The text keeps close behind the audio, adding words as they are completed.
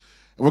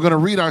We're going to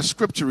read our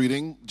scripture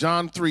reading,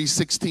 John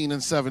 3:16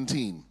 and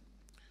 17.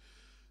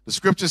 The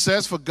scripture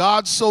says, "For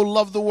God so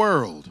loved the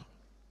world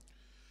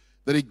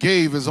that he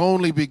gave his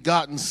only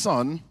begotten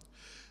Son,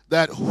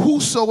 that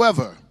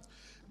whosoever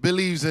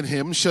believes in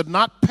him should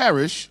not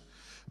perish,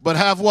 but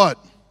have"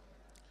 what?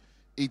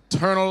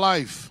 Eternal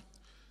life.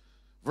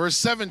 Verse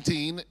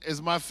 17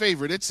 is my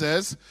favorite. It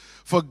says,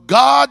 "For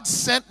God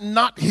sent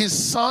not his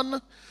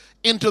Son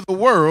into the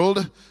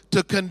world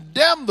to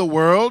condemn the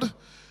world,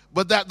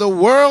 but that the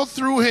world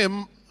through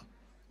him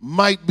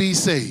might be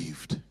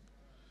saved."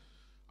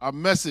 Our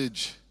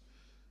message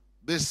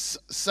this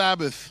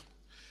Sabbath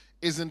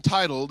is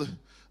entitled,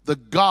 "The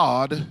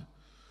God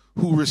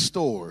Who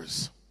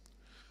Restores."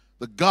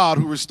 The God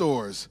who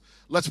restores.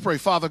 Let's pray.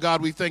 Father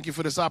God, we thank you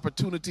for this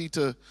opportunity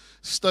to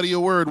study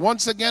your word.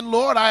 Once again,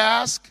 Lord, I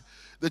ask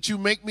that you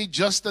make me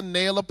just a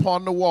nail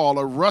upon the wall,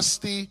 a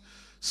rusty,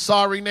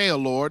 sorry nail,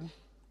 Lord.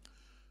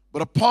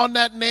 But upon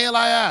that nail,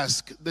 I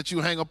ask that you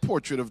hang a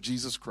portrait of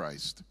Jesus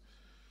Christ.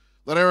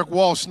 Let Eric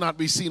Walsh not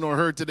be seen or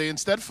heard today.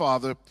 Instead,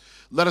 Father,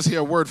 let us hear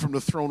a word from the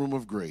throne room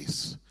of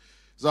grace.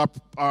 It's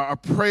our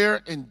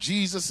prayer in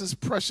Jesus'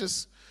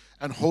 precious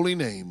and holy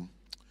name.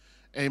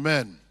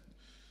 Amen.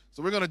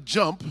 So we're going to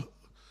jump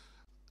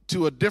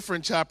to a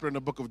different chapter in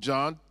the book of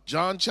John,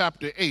 John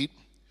chapter 8,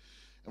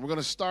 and we're going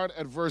to start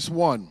at verse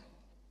 1.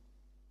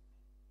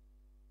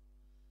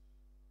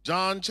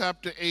 John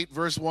chapter 8,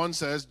 verse 1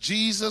 says,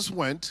 "Jesus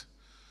went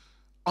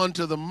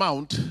unto the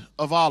Mount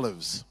of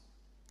Olives.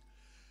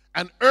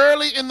 And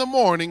early in the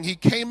morning he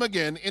came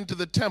again into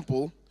the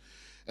temple,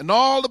 and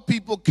all the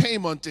people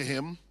came unto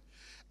him,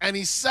 and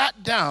he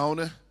sat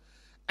down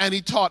and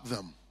he taught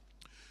them."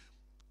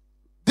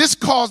 This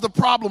caused a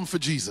problem for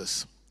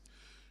Jesus.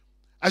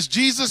 As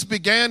Jesus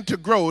began to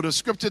grow, the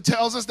scripture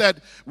tells us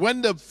that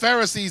when the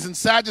Pharisees and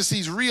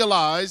Sadducees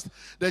realized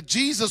that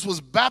Jesus was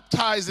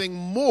baptizing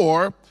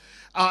more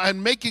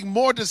and making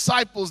more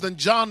disciples than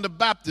John the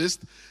Baptist,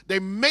 they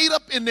made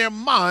up in their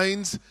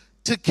minds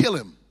to kill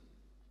him.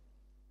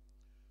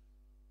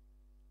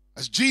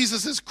 As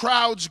Jesus'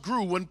 crowds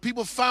grew, when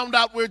people found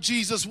out where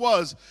Jesus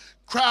was,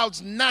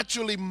 crowds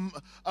naturally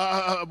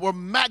were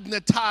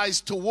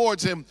magnetized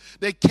towards him.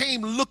 They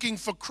came looking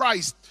for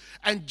Christ,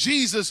 and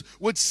Jesus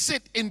would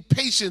sit in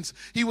patience.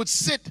 He would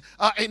sit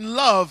in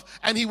love,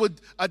 and he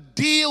would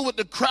deal with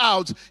the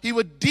crowds. He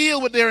would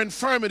deal with their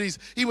infirmities.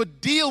 He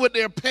would deal with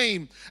their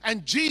pain.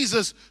 And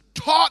Jesus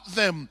taught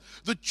them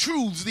the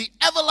truths, the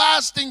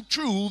everlasting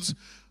truths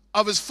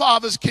of his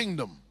Father's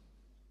kingdom.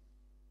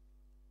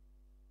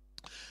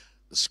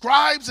 The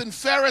scribes and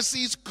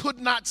Pharisees could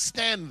not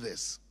stand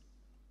this.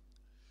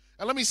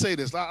 And let me say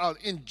this, I'll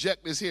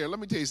inject this here. Let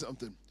me tell you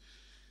something.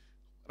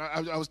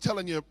 I was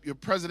telling your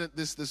president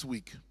this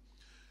week.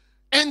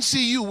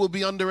 NCU will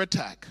be under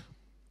attack.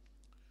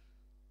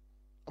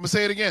 I'm going to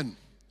say it again.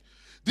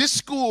 This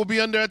school will be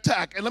under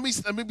attack. And let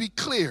me be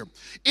clear.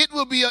 It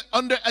will be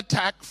under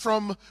attack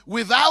from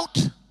without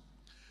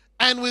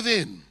and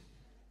within.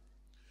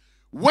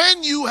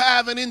 When you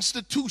have an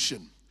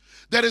institution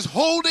that is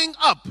holding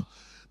up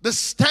the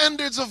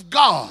standards of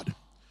God,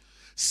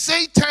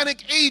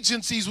 satanic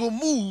agencies will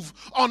move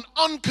on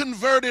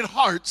unconverted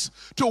hearts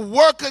to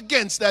work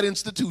against that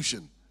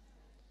institution.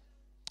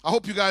 I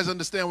hope you guys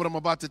understand what I'm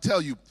about to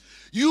tell you.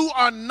 You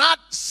are not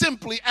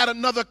simply at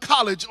another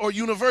college or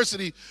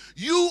university.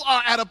 You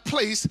are at a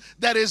place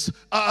that is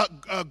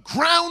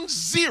ground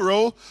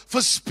zero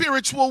for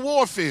spiritual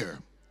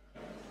warfare.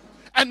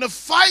 And the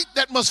fight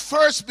that must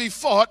first be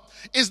fought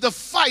is the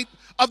fight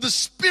of the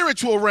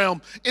spiritual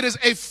realm. It is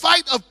a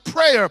fight of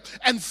prayer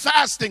and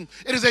fasting.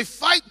 It is a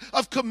fight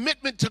of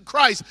commitment to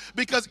Christ.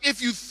 Because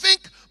if you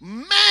think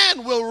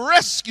man will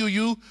rescue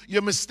you,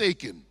 you're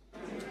mistaken.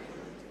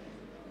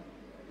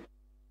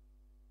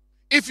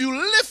 If you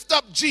lift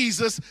up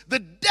Jesus, the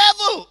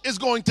devil is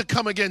going to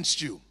come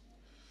against you.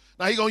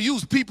 Now, he's going to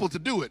use people to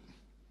do it.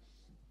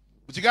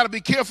 But you got to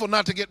be careful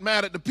not to get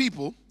mad at the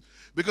people,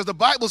 because the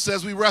Bible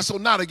says we wrestle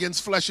not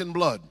against flesh and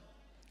blood.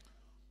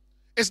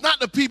 It's not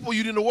the people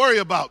you need to worry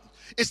about.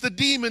 It's the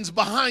demons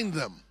behind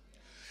them.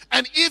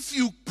 And if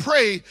you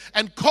pray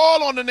and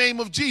call on the name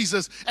of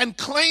Jesus and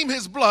claim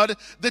his blood,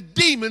 the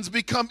demons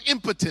become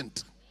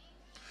impotent.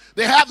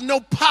 They have no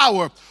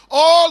power.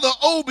 All the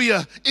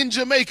obia in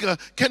Jamaica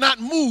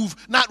cannot move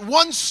not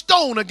one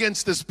stone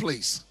against this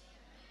place.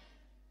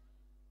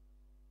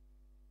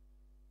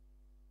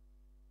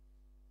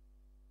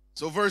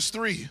 So verse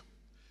 3,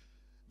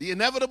 the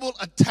inevitable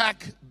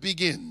attack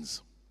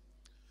begins.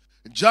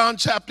 In John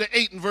chapter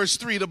 8 and verse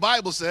 3, the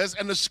Bible says,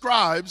 "And the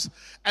scribes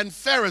and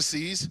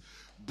Pharisees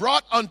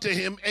brought unto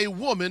him a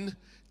woman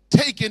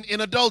taken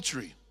in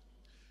adultery.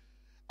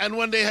 And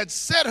when they had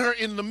set her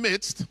in the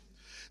midst,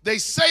 they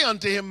say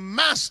unto him,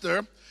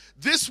 Master,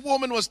 this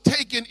woman was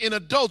taken in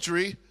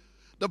adultery."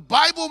 The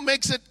Bible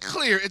makes it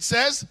clear. It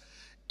says,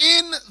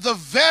 in the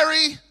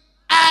very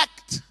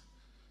act.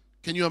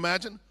 Can you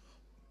imagine?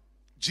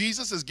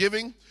 Jesus is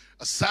giving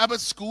a Sabbath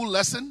school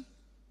lesson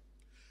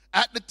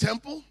at the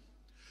temple.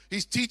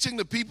 He's teaching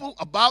the people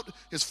about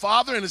his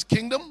Father and his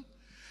kingdom.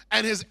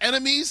 and his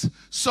enemies,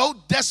 so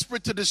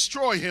desperate to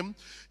destroy him,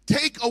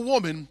 take a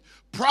woman,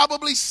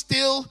 probably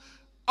still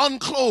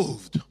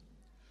unclothed,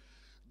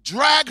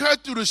 drag her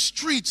through the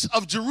streets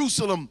of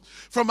Jerusalem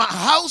from a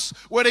house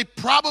where they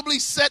probably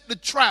set the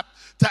trap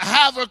to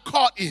have her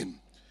caught in.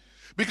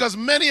 Because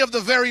many of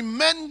the very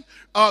men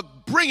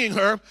bringing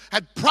her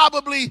had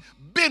probably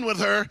been with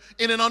her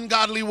in an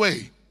ungodly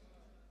way.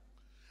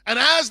 And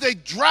as they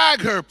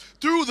drag her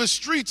through the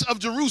streets of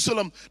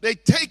Jerusalem, they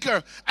take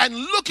her and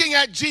looking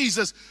at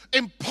Jesus,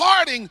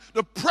 imparting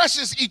the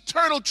precious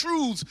eternal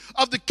truths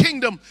of the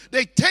kingdom,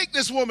 they take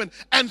this woman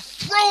and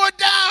throw her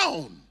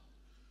down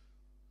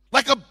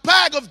like a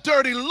bag of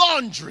dirty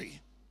laundry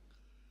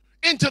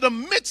into the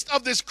midst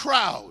of this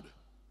crowd.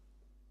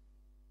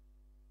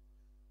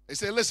 They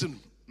say, listen,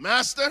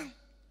 Master,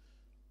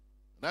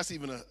 that's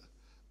even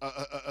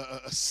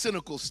a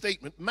cynical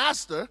statement.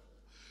 Master,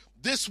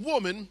 this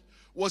woman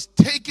was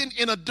taken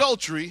in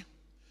adultery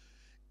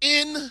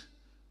in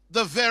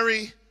the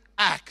very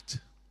act.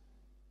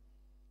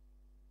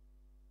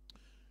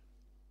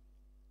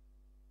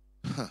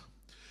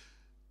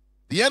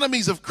 The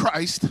enemies of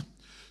Christ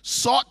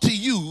sought to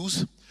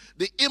use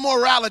the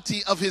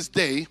immorality of his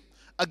day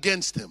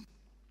against him.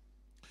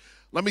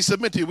 Let me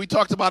submit to you, we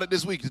talked about it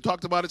this week. We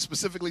talked about it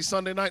specifically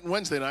Sunday night and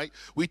Wednesday night.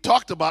 We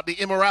talked about the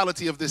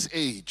immorality of this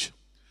age.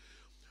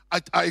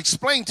 I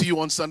explained to you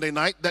on Sunday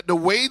night that the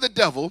way the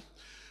devil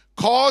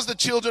caused the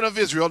children of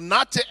Israel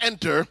not to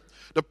enter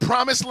the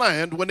promised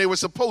land when they were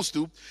supposed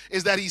to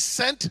is that he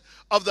sent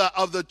of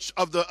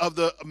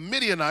the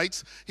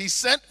Midianites, he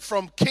sent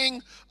from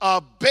King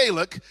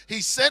Balak,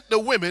 he sent the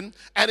women,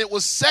 and it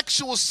was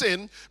sexual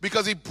sin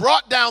because he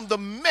brought down the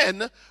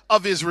men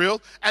of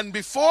Israel, and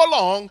before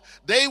long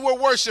they were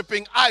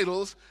worshiping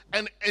idols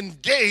and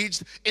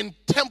engaged in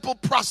temple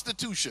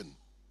prostitution.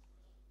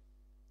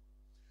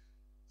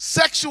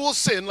 Sexual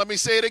sin, let me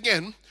say it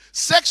again,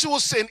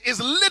 sexual sin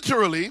is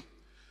literally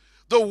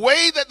the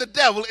way that the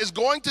devil is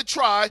going to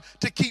try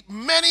to keep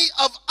many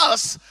of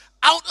us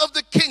out of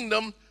the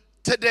kingdom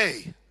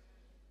today.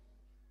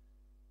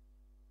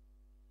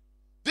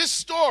 This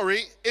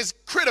story is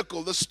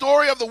critical. The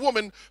story of the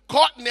woman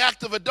caught in the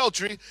act of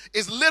adultery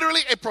is literally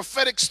a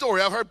prophetic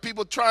story. I've heard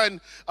people try and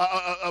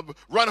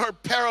run her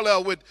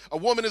parallel with a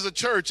woman is a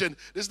church, and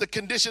this is the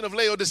condition of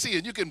Laodicea.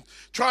 And you can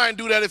try and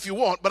do that if you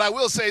want, but I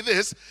will say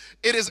this.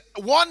 It is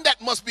one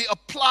that must be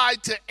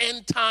applied to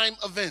end-time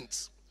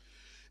events.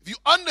 If you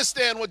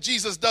understand what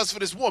Jesus does for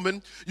this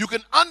woman, you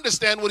can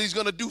understand what he's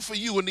going to do for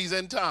you in these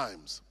end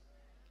times.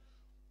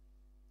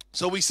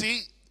 So we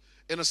see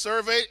in a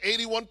survey,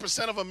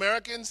 81% of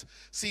Americans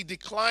see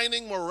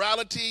declining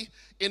morality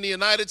in the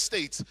United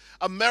States.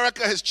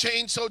 America has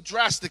changed so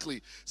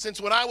drastically.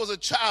 Since when I was a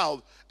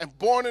child and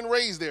born and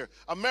raised there,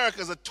 America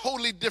is a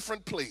totally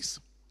different place.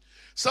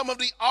 Some of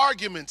the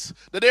arguments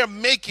that they're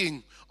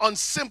making on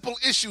simple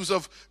issues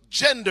of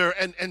gender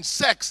and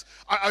sex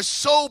are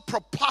so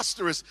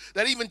preposterous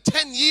that even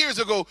 10 years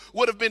ago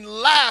would have been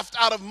laughed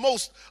out of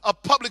most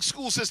public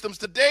school systems.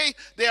 Today,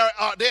 they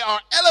are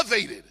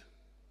elevated.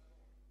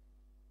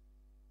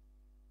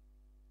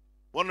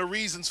 One of the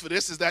reasons for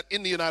this is that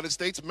in the United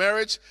States,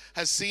 marriage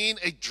has seen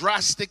a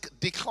drastic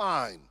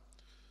decline.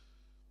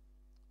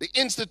 The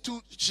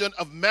institution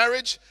of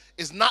marriage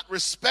is not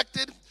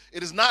respected.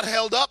 It is not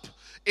held up.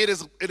 It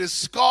is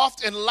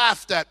scoffed and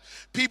laughed at.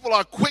 People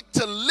are quick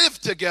to live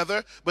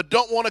together, but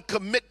don't want to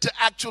commit to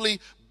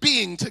actually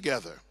being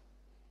together.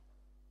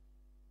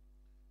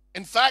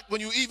 In fact,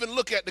 when you even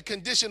look at the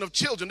condition of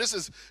children, this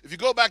is, if you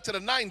go back to the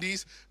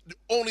 90s,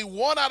 only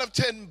 1 out of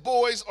 10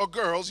 boys or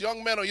girls,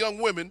 young men or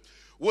young women,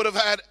 would have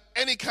had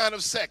any kind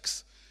of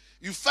sex.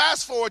 You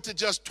fast forward to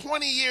just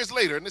 20 years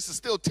later, and this is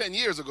still 10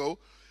 years ago,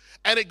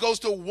 and it goes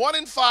to 1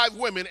 in 5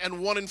 women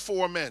and 1 in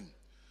 4 men.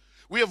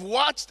 We have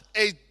watched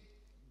a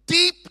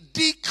deep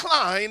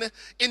decline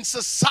in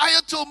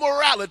societal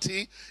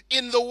morality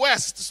in the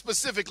West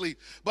specifically.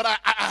 But I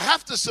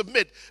have to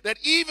submit that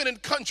even in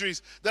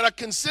countries that are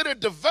considered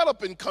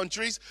developing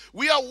countries,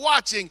 we are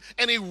watching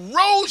an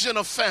erosion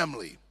of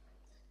family,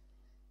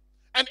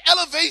 an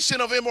elevation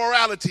of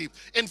immorality.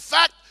 In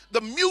fact, the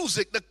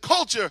music, the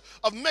culture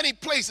of many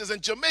places,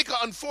 and Jamaica,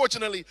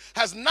 unfortunately,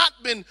 has not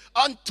been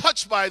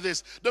untouched by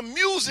this. The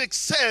music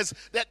says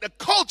that the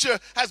culture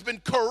has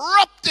been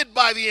corrupted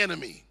by the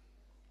enemy.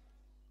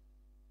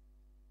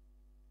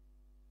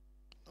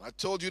 I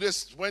told you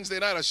this Wednesday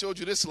night, I showed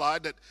you this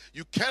slide, that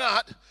you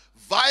cannot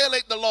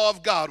violate the law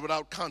of God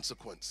without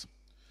consequence.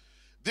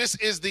 This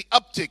is the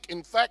uptick.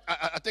 In fact,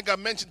 I think I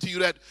mentioned to you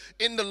that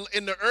in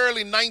the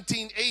early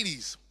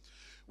 1980s,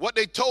 what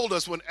they told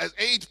us when as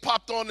AIDS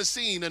popped on the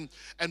scene,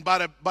 and by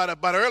the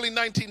early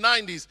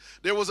 1990s,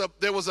 there was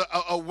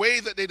a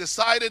way that they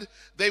decided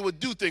they would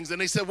do things.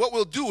 And they said, what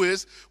we'll do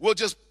is we'll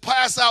just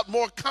pass out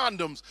more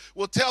condoms.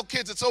 We'll tell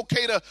kids it's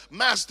okay to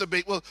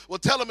masturbate. We'll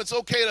tell them it's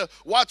okay to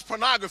watch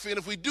pornography. And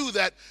if we do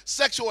that,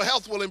 sexual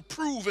health will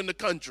improve in the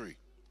country.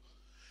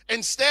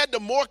 Instead, the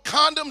more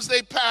condoms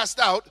they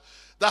passed out,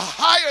 the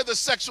higher the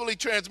sexually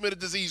transmitted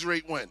disease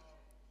rate went.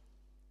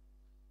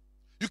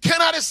 You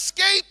cannot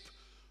escape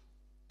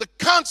the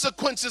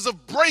consequences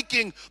of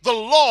breaking the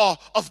law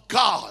of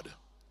God.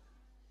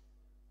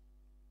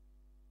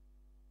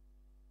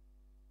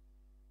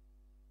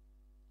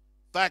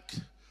 In fact,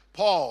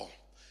 Paul,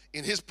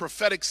 in his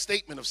prophetic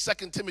statement of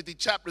 2 Timothy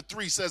chapter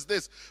 3 says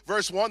this,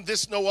 verse 1,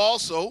 "This know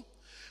also,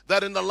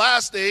 that in the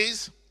last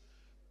days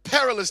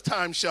perilous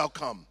times shall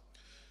come."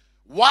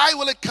 Why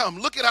will it come?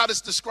 Look at how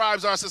this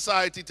describes our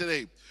society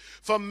today.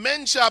 "For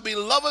men shall be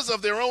lovers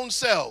of their own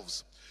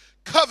selves,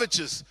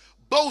 covetous,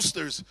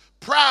 boasters,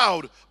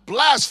 proud,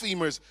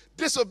 blasphemers,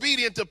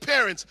 disobedient to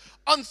parents,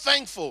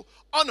 unthankful,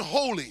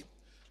 unholy."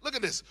 Look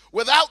at this.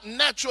 "Without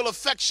natural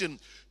affection,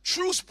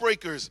 truce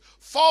breakers,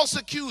 false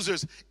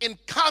accusers,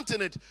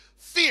 incontinent,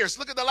 fierce."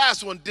 Look at the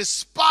last one.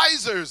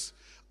 "Despisers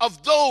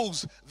of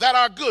those that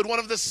are good." One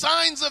of the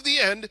signs of the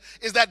end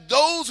is that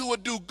those who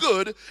would do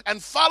good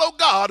and follow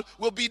God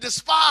will be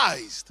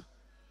despised.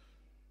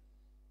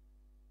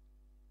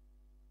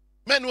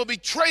 Men will be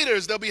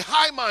traitors. They'll be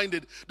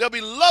high-minded. They'll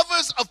be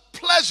lovers of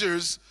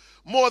pleasures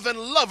more than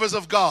lovers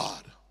of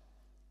God.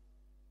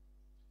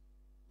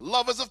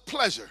 Lovers of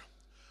pleasure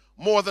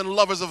more than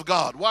lovers of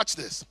God. Watch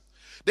this.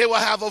 "They will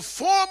have a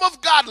form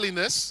of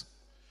godliness,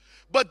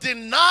 but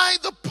deny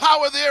the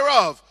power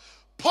thereof."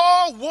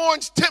 Paul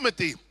warns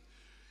Timothy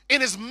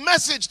in his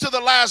message to the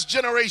last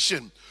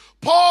generation.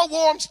 Paul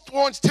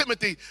warns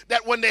Timothy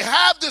that when they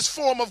have this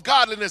form of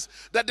godliness,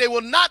 that they will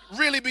not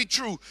really be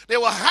true. They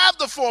will have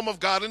the form of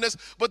godliness,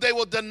 but they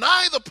will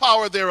deny the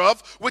power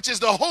thereof, which is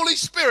the Holy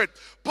Spirit.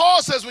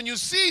 Paul says when you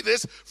see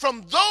this,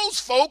 from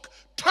those folk,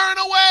 turn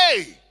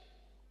away.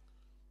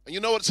 And you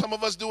know what some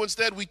of us do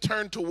instead? We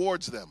turn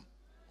towards them.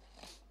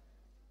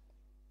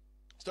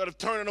 Instead of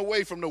turning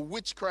away from the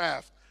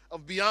witchcraft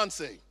of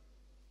Beyonce,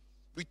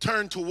 we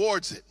turn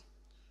towards it.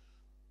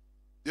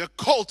 The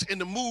occult in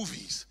the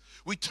movies,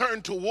 we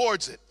turn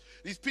towards it.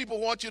 These people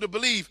want you to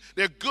believe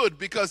they're good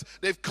because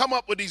they've come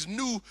up with these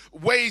new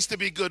ways to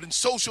be good, and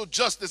social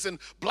justice and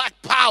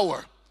black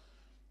power.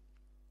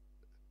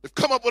 They've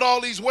come up with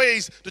all these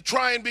ways to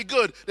try and be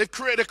good. They're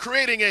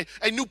creating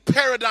a new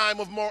paradigm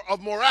of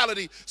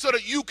morality so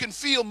that you can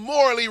feel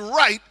morally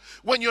right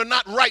when you're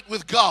not right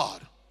with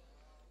God.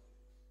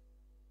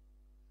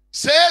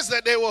 Says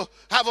that they will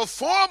have a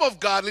form of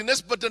godliness,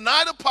 but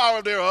deny the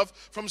power thereof.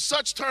 From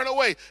such turn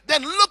away.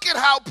 Then look at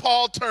how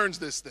Paul turns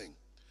this thing.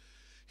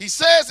 He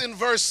says in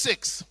verse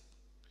 6,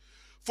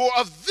 "For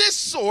of this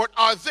sort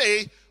are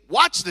they,"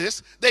 watch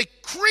this, "they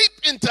creep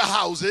into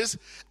houses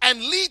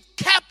and lead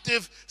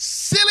captive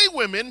silly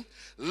women,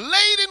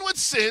 laden with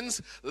sins,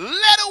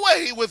 led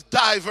away with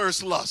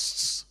diverse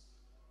lusts."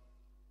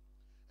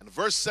 And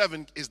verse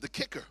 7 is the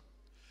kicker.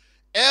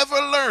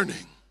 "Ever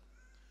learning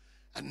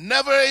and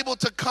never able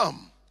to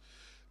come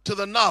to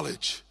the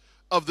knowledge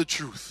of the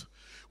truth."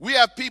 We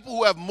have people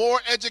who have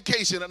more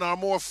education and are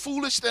more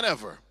foolish than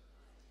ever.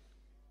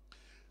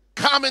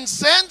 Common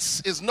sense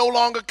is no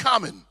longer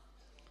common.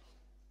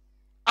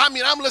 I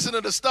mean, I'm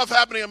listening to stuff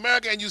happening in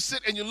America, and you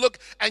sit and you look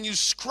and you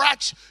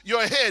scratch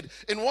your head.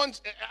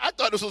 I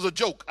thought this was a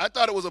joke. I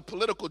thought it was a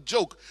political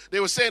joke.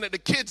 They were saying that the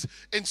kids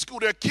in school,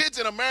 there are kids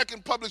in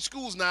American public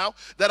schools now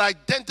that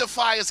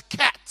identify as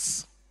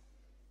cats.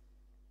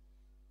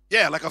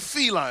 Yeah, like a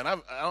feline. I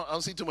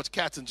don't see too much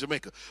cats in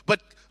Jamaica,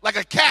 but like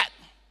a cat.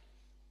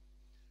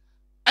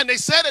 And they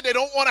said that they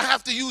don't want to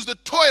have to use the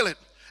toilet.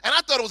 And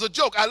I thought it was a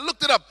joke. I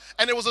looked it up,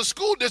 and there was a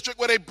school district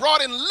where they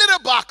brought in litter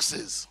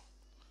boxes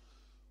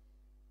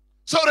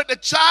so that the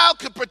child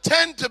could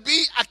pretend to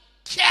be a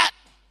cat.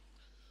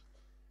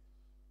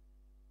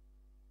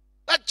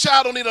 That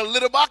child don't need a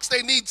litter box.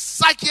 They need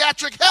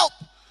psychiatric help.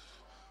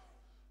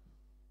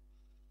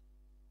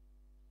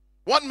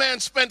 One man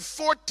spent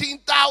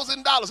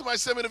 $14,000. Somebody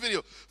sent me the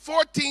video.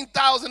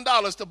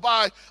 $14,000 to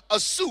buy a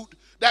suit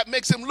that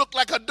makes him look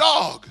like a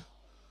dog.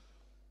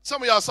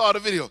 Some of y'all saw the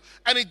video.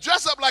 And he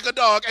dressed up like a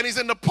dog, and he's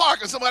in the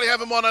park, and somebody have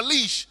him on a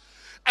leash,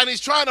 and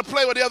he's trying to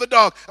play with the other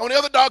dog. And when the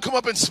other dog come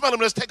up and smell him,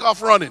 let's take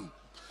off running.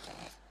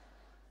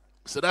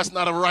 So that's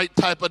not a right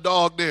type of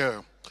dog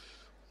there.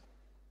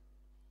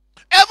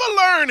 Ever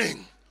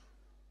learning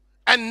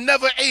and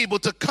never able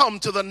to come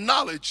to the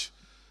knowledge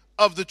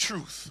of the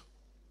truth.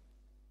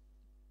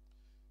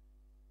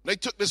 They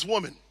took this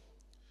woman,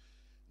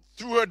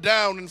 threw her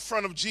down in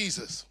front of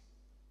Jesus.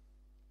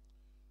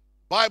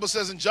 Bible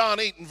says in John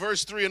 8 and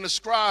verse 3, and the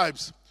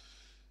scribes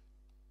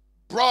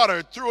brought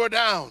her, threw her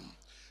down.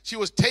 She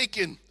was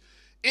taken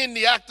in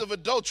the act of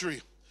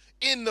adultery,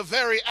 in the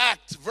very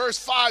act. Verse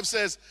 5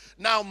 says,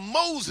 "Now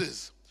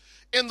Moses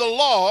in the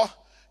law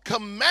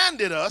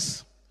commanded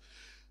us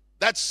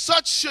that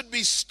such should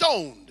be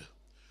stoned.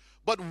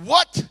 But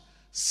what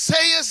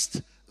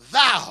sayest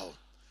thou?"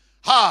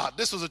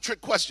 This was a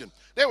trick question.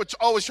 They were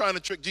always trying to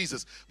trick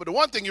Jesus. But the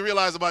one thing you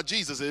realize about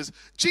Jesus is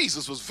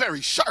Jesus was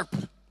very sharp.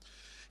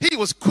 He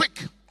was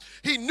quick.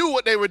 He knew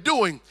what they were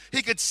doing.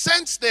 He could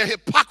sense their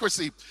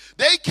hypocrisy.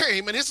 They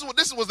came, and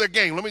this was their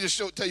game. Let me just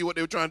tell you what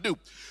they were trying to do.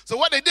 So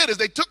what they did is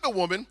they took the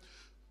woman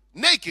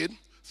naked,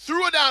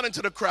 threw her down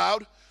into the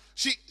crowd,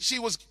 She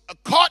was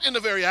caught in the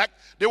very act.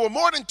 There were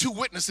more than 2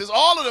 witnesses.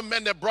 All of the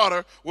men that brought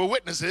her were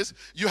witnesses.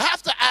 You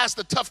have to ask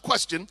the tough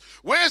question,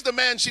 where's the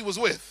man she was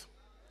with?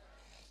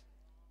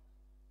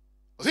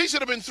 He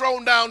should have been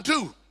thrown down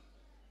too.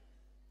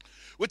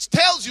 Which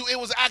tells you it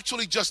was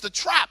actually just a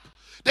trap.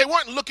 They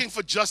weren't looking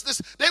for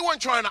justice. They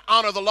weren't trying to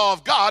honor the law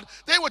of God.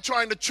 They were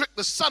trying to trick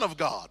the Son of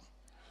God.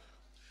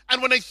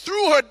 And when they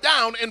threw her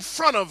down in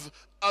front of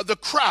the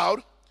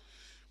crowd,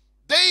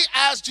 they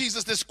asked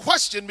Jesus this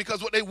question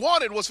because what they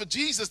wanted was for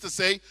Jesus to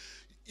say,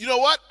 you know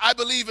what? I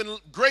believe in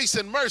grace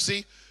and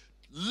mercy.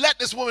 Let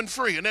this woman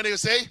free. And then they would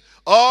say,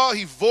 oh,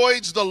 he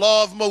voids the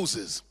law of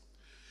Moses.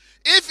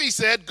 If he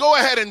said, go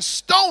ahead and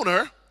stone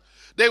her,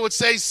 they would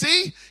say,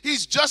 see,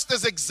 he's just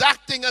as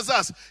exacting as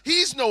us.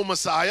 He's no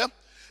Messiah.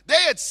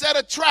 They had set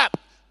a trap.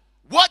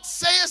 What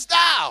sayest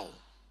thou?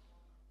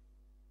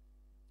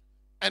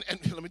 And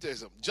let me tell you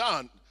something.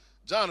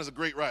 John is a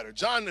great writer.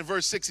 John in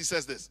verse 6, he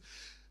says this.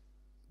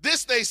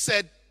 This they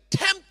said,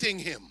 tempting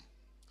him,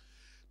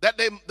 that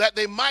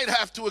they might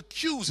have to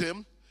accuse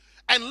him.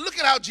 And look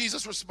at how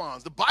Jesus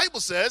responds. The Bible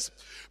says,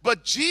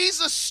 but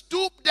Jesus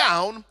stooped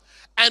down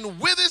and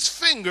with his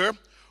finger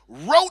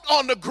wrote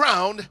on the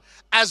ground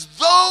as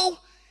though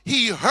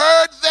he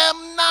heard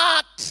them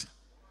not.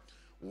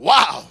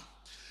 Wow.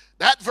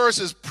 That verse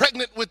is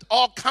pregnant with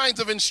all kinds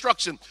of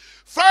instruction.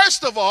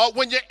 First of all,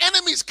 when your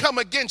enemies come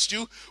against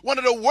you, one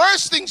of the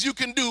worst things you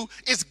can do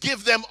is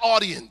give them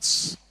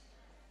audience.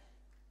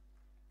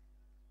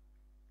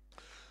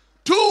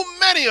 Too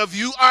many of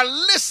you are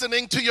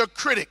listening to your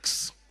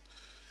critics,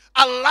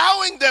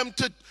 allowing them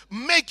to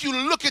make you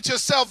look at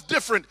yourself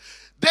different.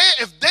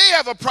 If they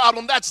have a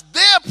problem, that's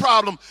their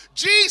problem.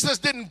 Jesus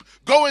didn't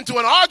go into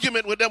an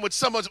argument with them, which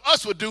some of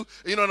us would do.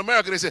 You know, in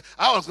America, they say,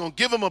 I was going to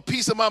give them a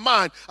piece of my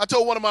mind. I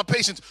told one of my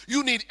patients,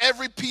 you need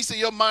every piece of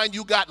your mind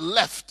you got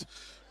left.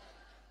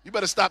 You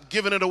better stop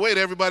giving it away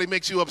to everybody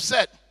makes you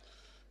upset.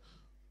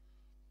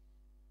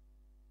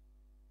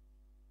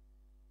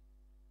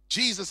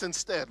 Jesus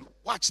instead,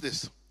 watch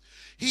this.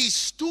 He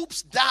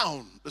stoops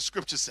down, the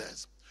scripture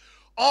says,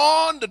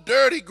 on the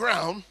dirty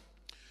ground,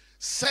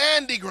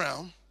 sandy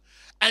ground,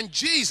 and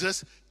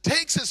Jesus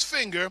takes his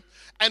finger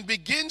and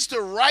begins to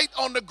write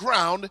on the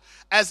ground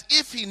as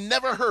if he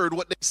never heard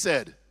what they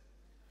said.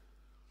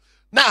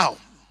 Now,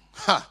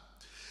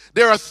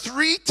 there are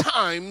 3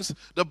 times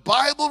the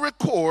Bible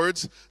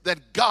records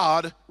that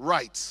God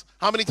writes.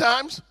 How many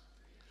times?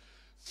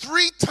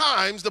 3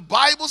 times the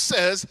Bible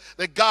says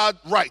that God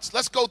writes.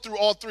 Let's go through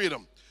all 3 of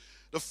them.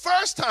 The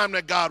first time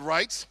that God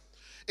writes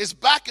is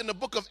back in the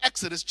book of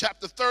Exodus,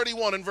 chapter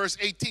 31 and verse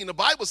 18. The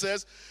Bible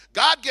says,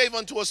 God gave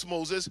unto us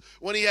Moses,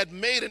 when he had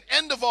made an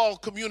end of all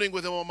communing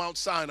with him on Mount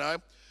Sinai,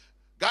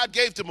 God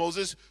gave to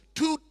Moses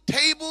 2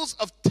 tables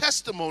of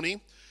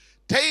testimony,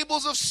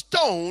 tables of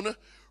stone,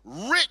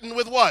 written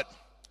with what?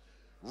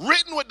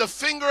 Written with the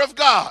finger of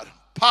God.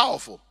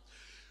 Powerful.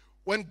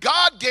 When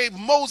God gave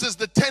Moses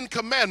the 10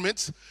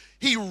 commandments,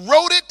 he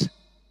wrote it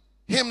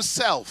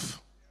himself.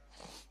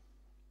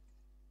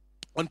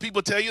 When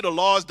people tell you the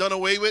law is done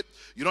away with,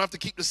 you don't have to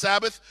keep the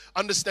Sabbath,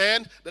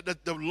 understand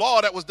that the law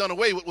that was done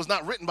away with was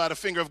not written by the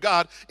finger of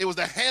God. It was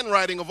the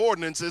handwriting of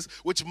ordinances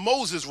which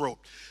Moses wrote.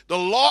 The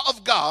law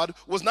of God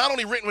was not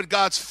only written with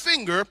God's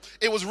finger,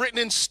 it was written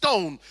in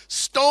stone.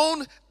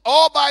 Stone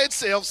all by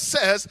itself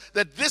says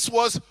that this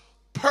was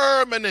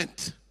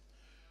permanent.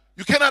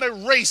 You cannot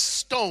erase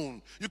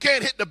stone. You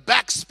can't hit the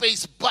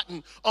backspace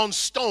button on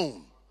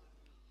stone.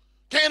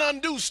 Can't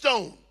undo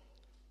stone.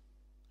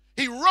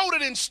 He wrote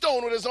it in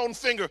stone with his own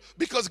finger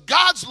because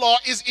God's law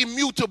is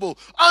immutable,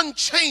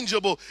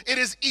 unchangeable. It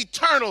is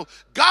eternal.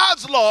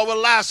 God's law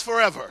will last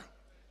forever.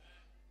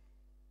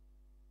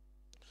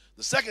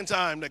 The second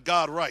time that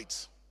God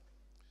writes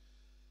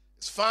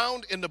is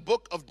found in the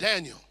book of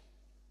Daniel.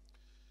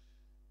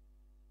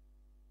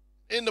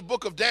 In the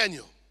book of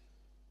Daniel,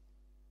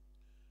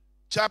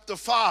 chapter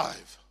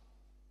 5,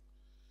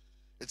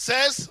 it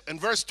says, in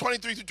verse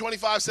 23 through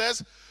 25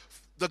 says,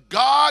 the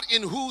God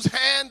in whose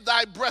hand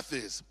thy breath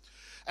is,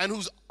 and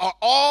whose are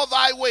all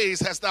thy ways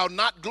hast thou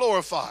not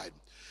glorified.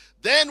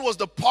 Then was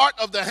the part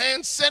of the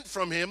hand sent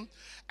from him,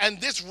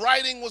 and this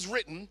writing was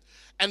written,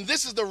 and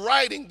this is the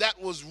writing that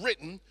was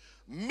written,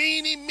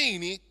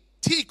 mene,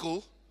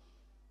 tekel,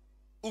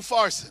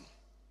 upharsin.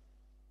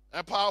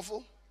 That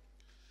powerful?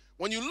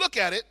 When you look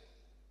at it,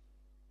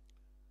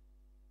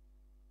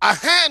 a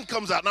hand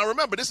comes out. Now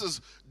remember, this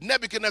is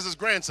Nebuchadnezzar's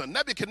grandson.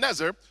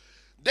 Nebuchadnezzar,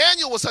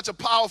 Daniel was such a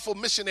powerful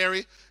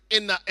missionary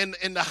in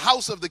the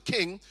house of the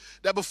king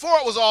that before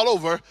it was all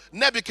over,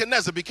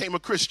 Nebuchadnezzar became a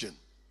Christian.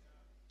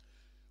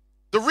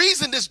 The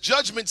reason this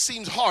judgment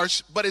seems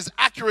harsh but is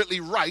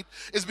accurately right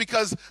is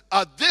because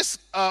this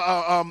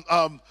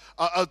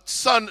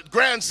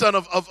grandson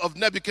of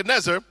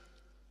Nebuchadnezzar,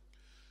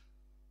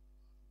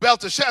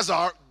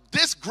 Belteshazzar,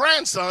 this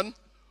grandson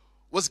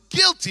was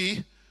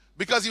guilty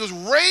because he was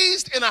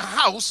raised in a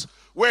house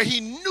where he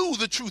knew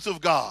the truth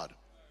of God.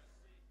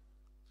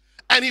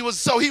 And he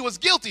was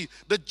guilty.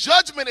 The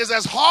judgment is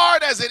as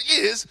hard as it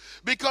is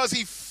because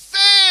he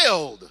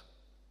failed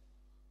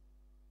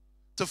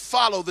to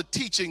follow the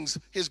teachings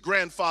his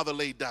grandfather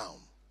laid down.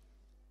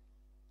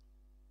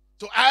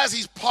 So as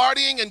he's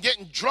partying and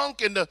getting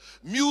drunk and the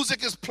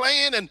music is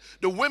playing and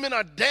the women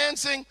are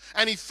dancing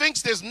and he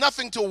thinks there's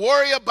nothing to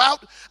worry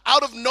about,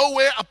 out of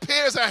nowhere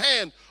appears a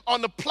hand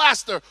on the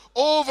plaster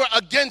over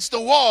against the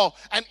wall,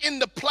 and in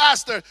the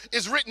plaster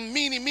is written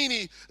 "Mene,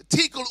 mene,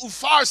 tekel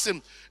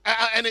upharsin,"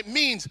 and it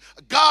means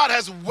God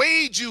has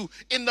weighed you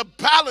in the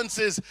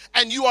balances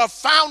and you are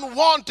found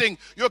wanting.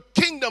 Your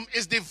kingdom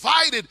is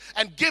divided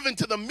and given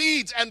to the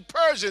Medes and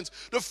Persians.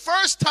 The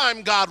first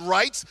time God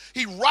writes,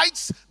 he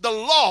writes the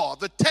law,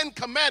 the 10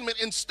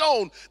 Commandments in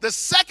stone. The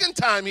second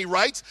time he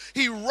writes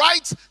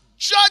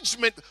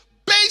judgment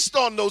based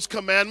on those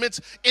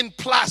commandments in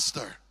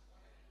plaster.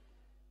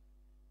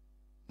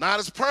 Not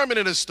as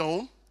permanent as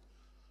stone.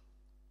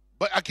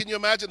 But can you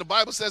imagine, the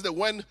Bible says that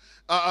when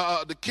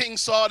the king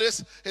saw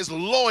this, his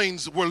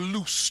loins were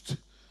loosed.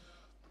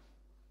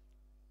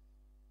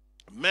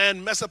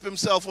 Man messed up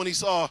himself when he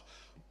saw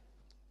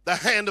the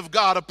hand of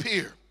God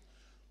appear.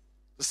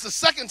 This is the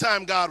second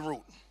time God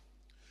wrote.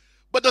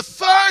 But the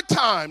third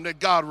time that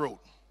God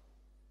wrote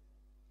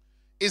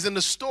is in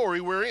the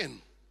story we're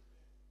in.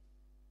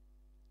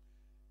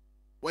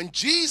 When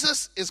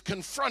Jesus is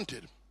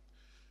confronted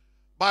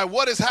by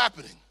what is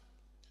happening,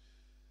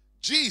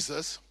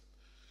 Jesus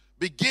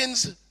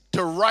begins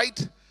to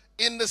write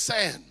in the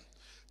sand.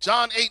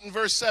 John 8 and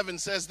verse 7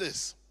 says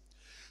this: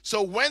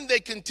 "So when they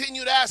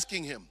continued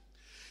asking him,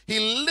 he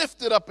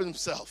lifted up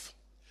himself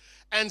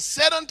and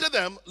said unto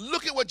them,"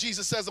 look at what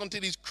Jesus says unto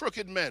these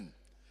crooked men,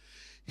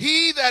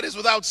 "He that is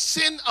without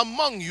sin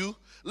among you,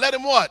 let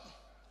him" what?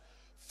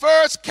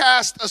 "First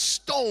cast a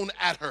stone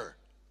at her."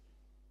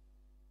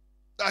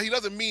 Now, he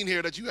doesn't mean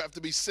here that you have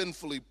to be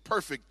sinfully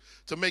perfect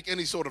to make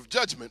any sort of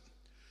judgment.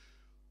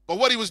 But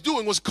what he was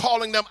doing was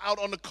calling them out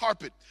on the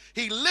carpet.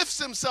 He lifts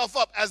himself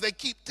up as they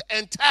keep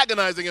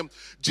antagonizing him.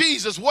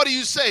 "Jesus, what do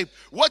you say?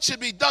 What should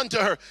be done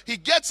to her?" He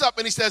gets up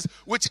and he says,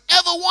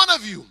 "Whichever one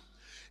of you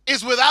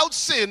is without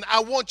sin,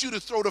 I want you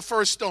to throw the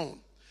first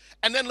stone."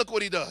 And then look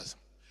what he does.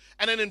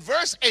 And then in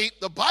verse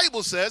 8, the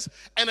Bible says,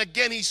 "And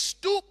again he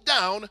stooped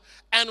down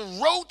and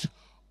wrote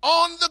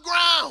on the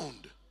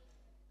ground."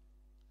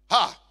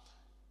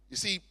 You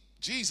see,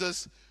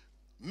 Jesus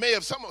may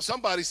have,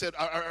 somebody said,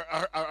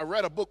 I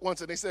read a book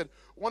once and they said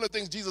one of the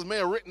things Jesus may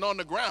have written on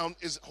the ground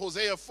is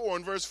Hosea 4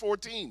 and verse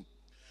 14.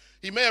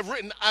 He may have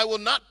written, "I will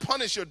not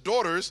punish your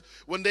daughters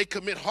when they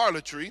commit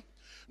harlotry,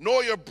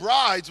 nor your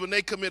brides when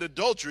they commit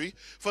adultery,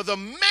 for the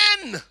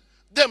men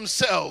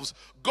themselves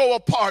go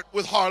apart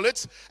with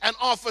harlots and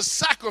offer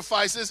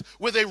sacrifices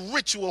with a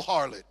ritual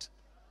harlot."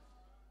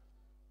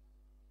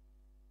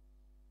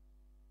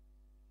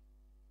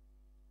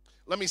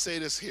 Let me say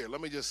this here. Let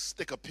me just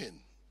stick a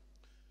pin.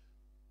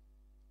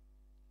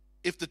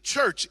 If the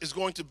church is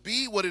going to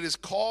be what it is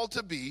called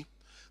to be,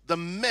 the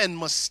men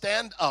must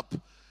stand up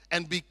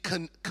and be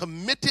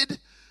committed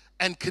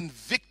and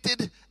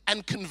convicted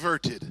and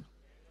converted.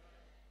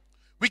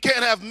 We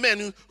can't have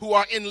men who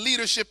are in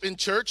leadership in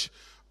church,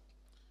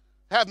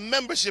 have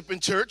membership in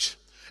church,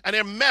 and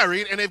they're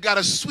married and they've got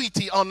a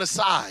sweetie on the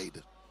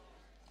side.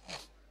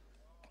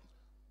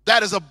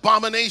 That is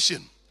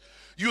abomination.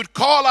 You'd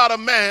call out a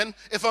man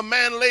if a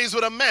man lays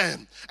with a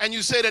man, and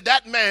you say that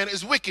that man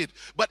is wicked.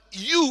 But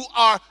you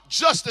are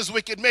just as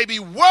wicked, maybe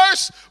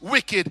worse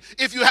wicked,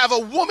 if you have a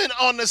woman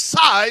on the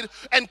side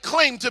and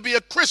claim to be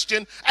a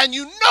Christian and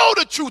you know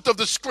the truth of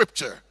the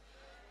scripture.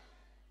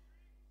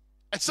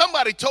 And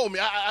somebody told me,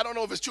 I don't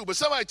know if it's true, but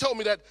somebody told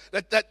me that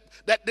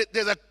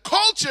there's a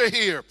culture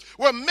here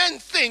where men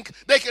think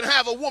they can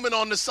have a woman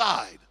on the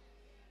side.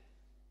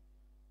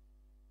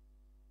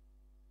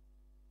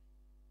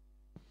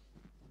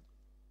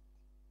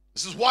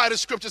 This is why the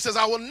scripture says,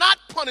 "I will not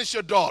punish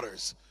your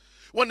daughters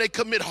when they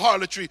commit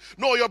harlotry,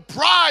 nor your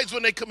brides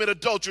when they commit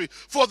adultery.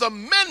 For the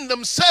men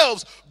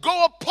themselves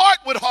go apart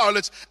with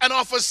harlots and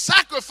offer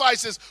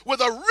sacrifices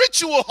with a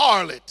ritual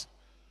harlot."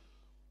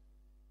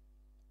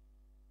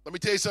 Let me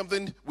tell you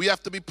something. We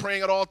have to be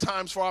praying at all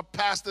times for our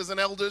pastors and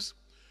elders.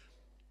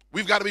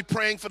 We've got to be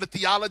praying for the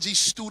theology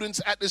students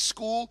at this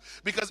school,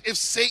 because if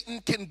Satan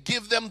can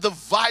give them the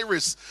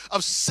virus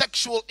of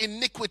sexual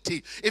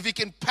iniquity, if he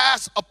can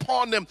pass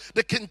upon them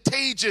the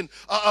contagion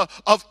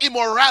of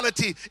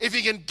immorality, if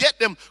he can get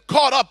them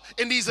caught up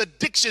in these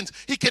addictions,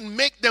 he can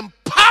make them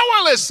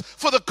powerless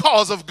for the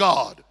cause of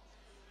God.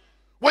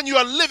 When you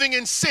are living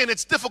in sin,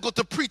 it's difficult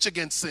to preach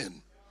against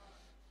sin.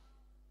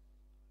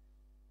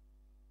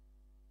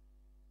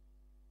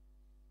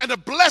 And the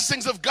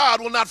blessings of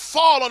God will not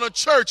fall on a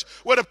church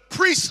where the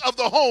priests of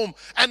the home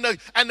and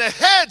the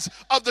heads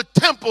of the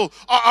temple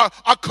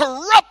are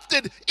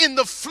corrupted in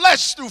the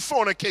flesh through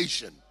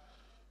fornication.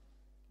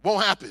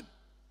 Won't happen.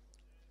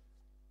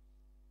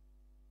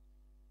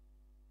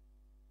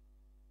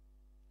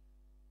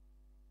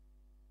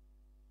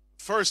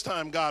 First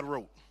time God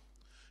wrote,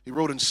 he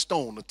wrote in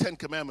stone. The 10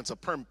 Commandments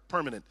are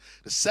permanent.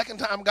 The second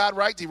time God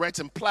writes, he writes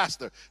in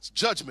plaster. It's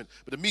judgment.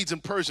 But the Medes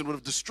and Persians would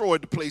have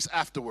destroyed the place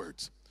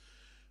afterwards.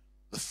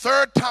 The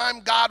third time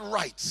God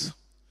writes,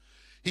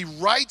 He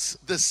writes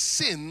the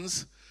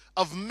sins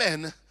of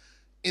men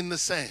in the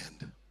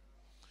sand,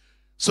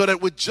 so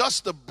that with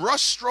just the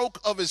brushstroke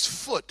of his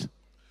foot,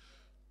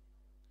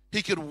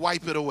 he could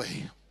wipe it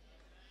away.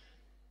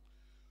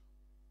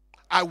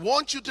 I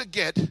want you to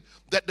get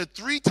that the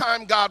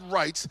 3-time God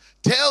writes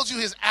tells you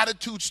his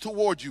attitudes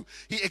toward you.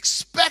 He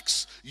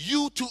expects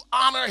you to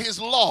honor his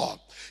law.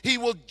 He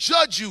will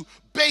judge you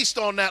based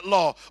on that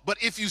law. But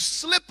if you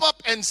slip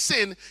up and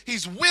sin,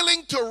 he's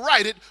willing to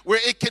write it where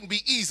it can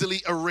be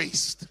easily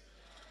erased.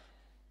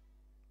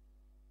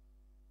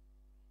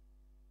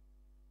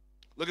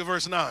 Look at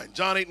verse 9.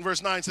 John 8 and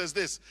verse 9 says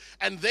this,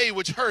 "And they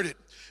which heard it,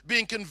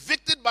 being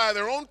convicted by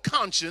their own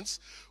conscience,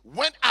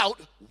 went out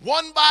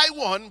one by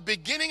one,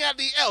 beginning at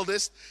the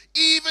eldest,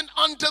 even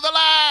unto the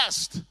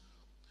last."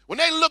 When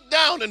they looked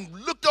down and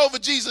looked over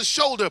Jesus'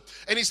 shoulder,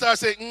 and he started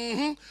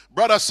saying,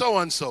 brother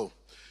so-and-so,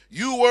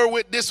 you were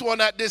with this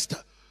one at this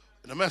time.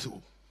 And the message,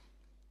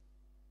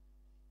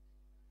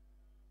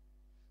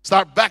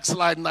 start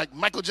backsliding like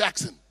Michael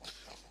Jackson.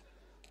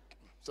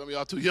 Some of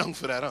y'all too young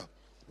for that, huh?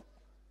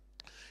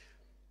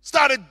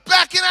 Started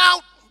backing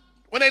out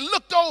when they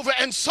looked over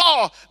and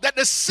saw that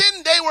the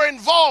sin they were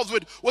involved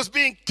with was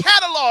being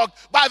cataloged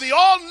by the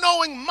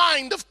all-knowing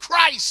mind of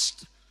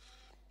Christ.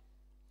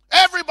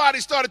 Everybody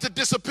started to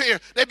disappear.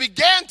 They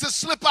began to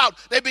slip out.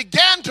 They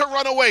began to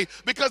run away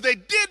because they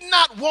did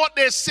not want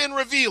their sin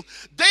revealed.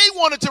 They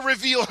wanted to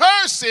reveal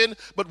her sin,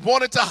 but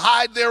wanted to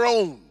hide their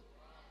own.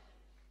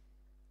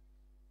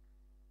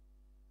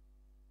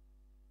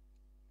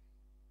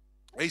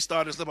 They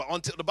started to slip out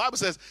until the Bible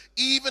says,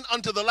 even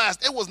unto the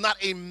last. There was not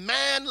a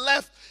man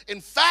left.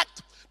 In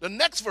fact, the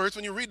next verse,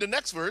 when you read the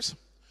next verse,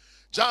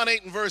 John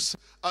 8 and verse,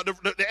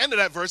 the end of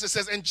that verse, it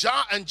says,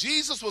 and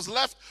Jesus was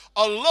left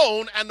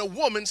alone and the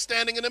woman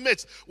standing in the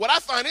midst. What I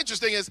find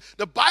interesting is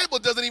the Bible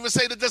doesn't even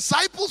say the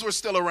disciples were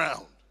still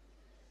around.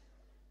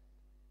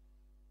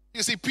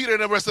 You see Peter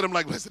and the rest of them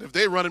like, listen, if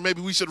they're running,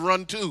 maybe we should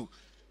run too.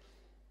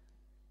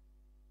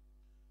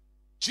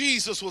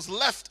 Jesus was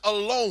left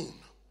alone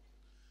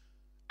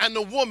and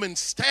the woman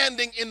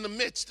standing in the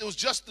midst. It was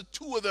just the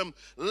two of them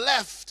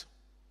left.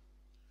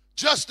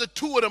 Just the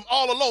two of them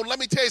all alone. Let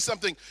me tell you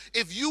something.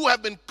 If you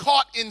have been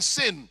caught in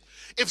sin,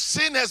 if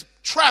sin has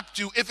trapped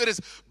you, if it has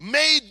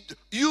made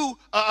you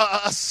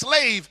a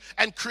slave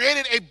and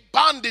created a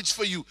bondage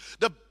for you,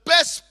 the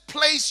best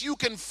place you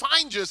can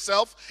find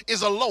yourself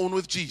is alone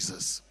with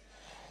Jesus.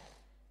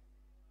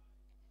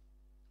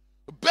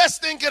 The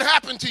best thing can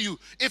happen to you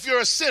if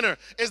you're a sinner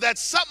is that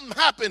something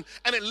happened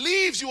and it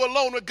leaves you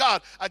alone with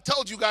God. I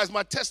told you guys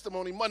my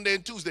testimony Monday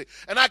and Tuesday,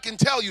 and I can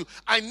tell you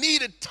I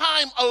needed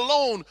time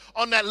alone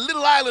on that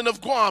little island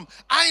of Guam.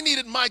 I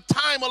needed my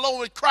time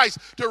alone with Christ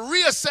to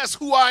reassess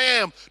who I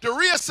am, to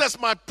reassess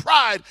my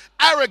pride,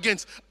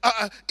 arrogance,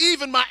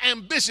 even my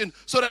ambition,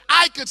 so that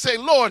I could say,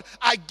 Lord,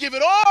 I give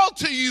it all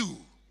to you.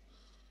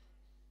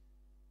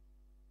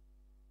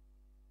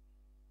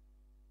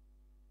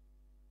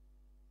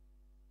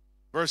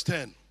 Verse 10,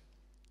 when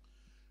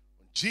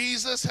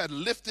Jesus had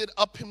lifted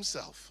up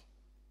himself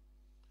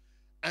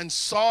and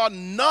saw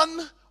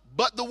none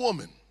but the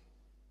woman,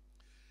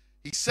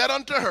 he said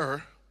unto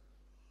her,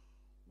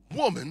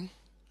 Woman,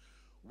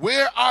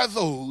 where are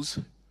those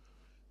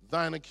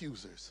thine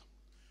accusers?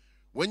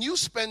 When you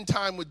spend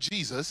time with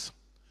Jesus,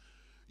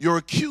 your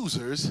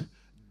accusers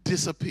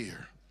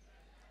disappear,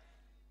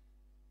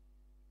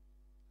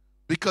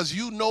 because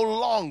you no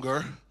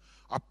longer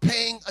are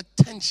paying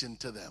attention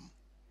to them.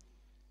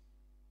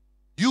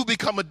 You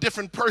become a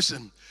different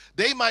person.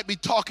 They might be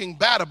talking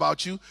bad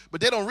about you,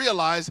 but they don't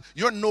realize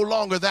you're no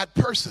longer that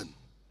person.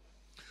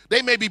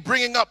 They may be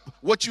bringing up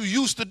what you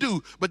used to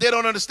do, but they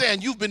don't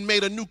understand you've been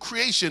made a new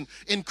creation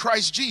in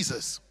Christ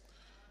Jesus.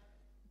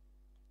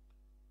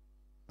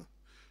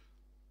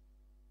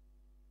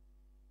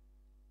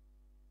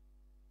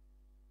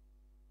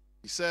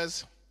 He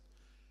says,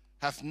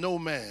 hath no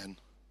man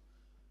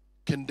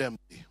condemned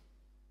thee?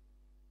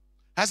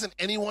 Hasn't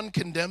anyone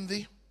condemned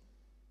thee?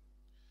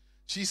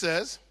 She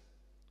says,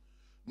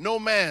 no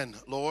man,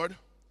 Lord.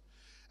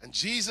 And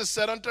Jesus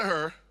said unto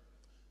her,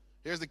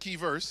 here's the key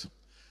verse,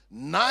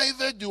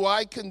 neither do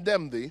I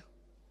condemn thee.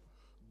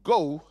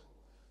 Go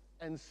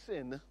and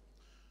sin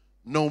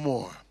no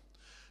more.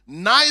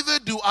 Neither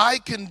do I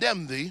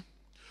condemn thee.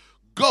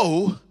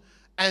 Go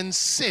and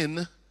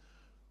sin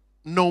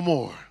no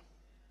more.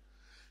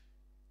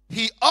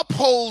 He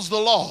upholds the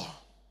law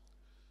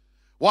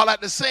while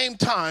at the same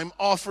time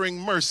offering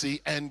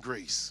mercy and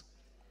grace.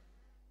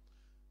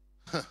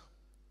 That's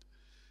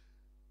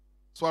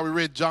why we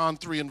read John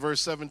 3 and verse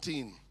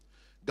 17.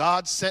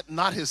 God sent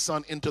not his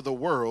son into the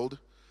world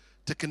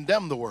to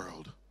condemn the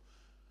world,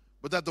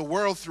 but that the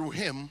world through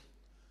him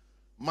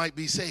might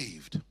be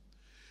saved.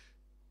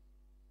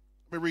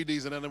 Let me read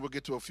these and then we'll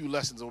get to a few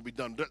lessons and we'll be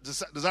done.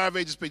 Desire of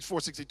Ages, page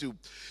 462.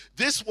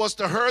 This was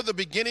to her the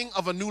beginning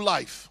of a new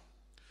life,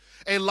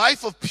 a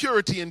life of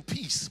purity and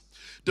peace,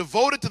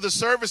 devoted to the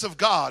service of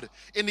God.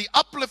 In the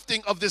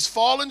uplifting of this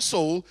fallen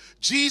soul,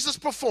 Jesus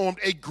performed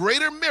a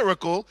greater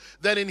miracle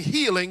than in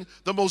healing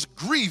the most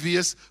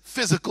grievous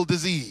physical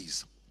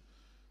disease.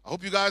 I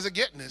hope you guys are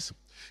getting this.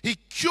 He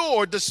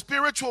cured the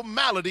spiritual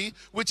malady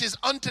which is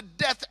unto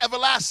death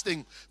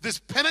everlasting. This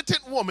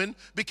penitent woman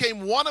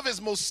became one of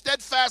his most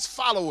steadfast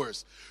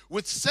followers.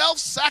 With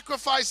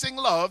self-sacrificing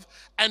love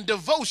and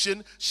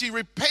devotion, she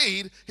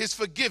repaid his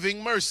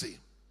forgiving mercy.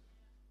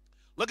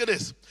 Look at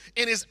this.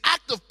 In his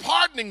act of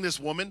pardoning this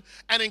woman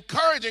and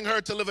encouraging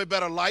her to live a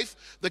better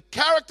life, the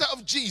character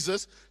of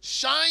Jesus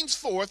shines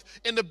forth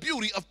in the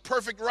beauty of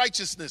perfect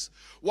righteousness.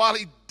 While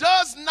he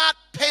does not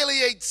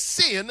palliate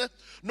sin,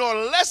 nor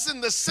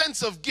lessen the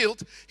sense of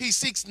guilt, he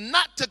seeks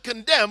not to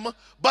condemn,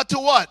 but to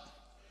what?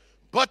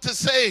 But to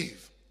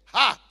save.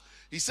 Ha!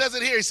 He says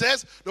it here. He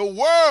says, the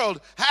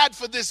world had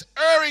for this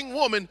erring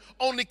woman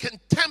only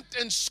contempt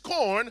and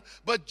scorn,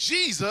 but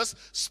Jesus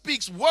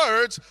speaks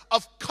words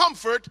of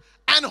comfort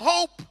and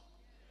hope.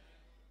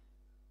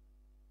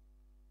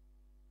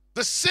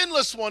 The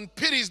sinless one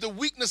pities the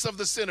weakness of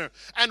the sinner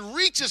and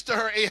reaches to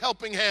her a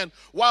helping hand,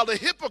 while the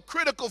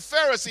hypocritical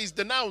Pharisees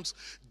denounce.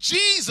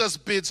 Jesus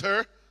bids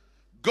her,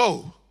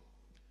 go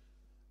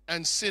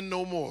and sin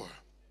no more.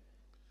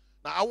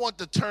 Now, I want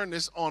to turn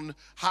this on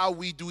how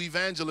we do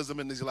evangelism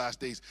in these last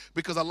days,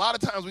 because a lot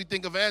of times we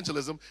think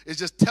evangelism is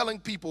just telling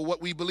people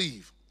what we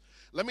believe.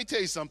 Let me tell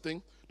you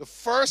something. The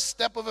first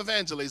step of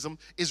evangelism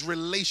is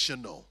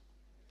relational.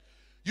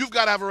 You've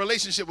got to have a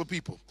relationship with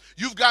people.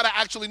 You've got to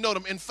actually know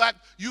them. In fact,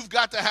 you've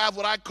got to have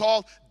what I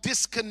call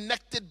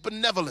disconnected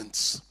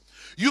benevolence.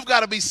 You've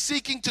got to be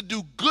seeking to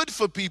do good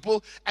for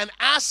people and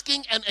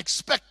asking and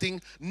expecting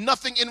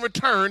nothing in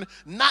return,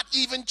 not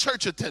even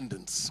church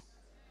attendance.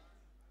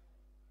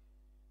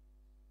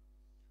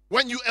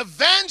 When you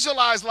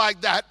evangelize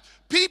like that,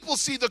 people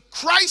see the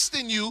Christ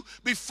in you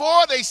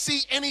before they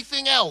see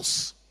anything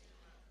else.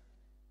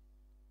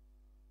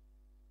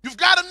 You've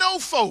got to know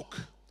folk.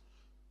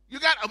 You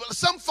got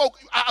some folk.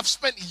 I've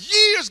spent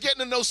years getting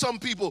to know some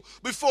people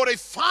before they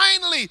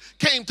finally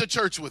came to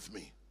church with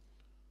me.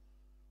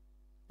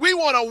 We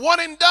want a one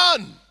and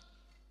done,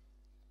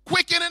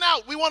 quick in and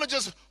out. We want to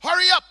just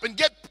hurry up and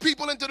get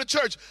people into the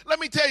church. Let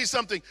me tell you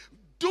something.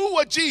 Do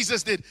what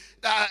Jesus did.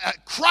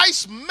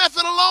 Christ's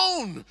method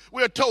alone,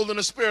 we're told in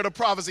the spirit of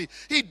prophecy.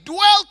 He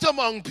dwelt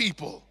among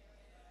people.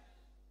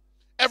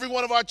 Every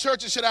one of our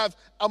churches should have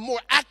a more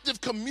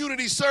active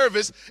community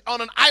service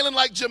on an island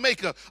like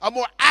Jamaica, a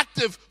more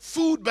active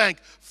food bank,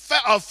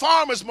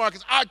 farmers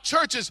markets. Our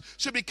churches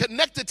should be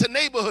connected to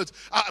neighborhoods,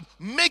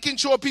 making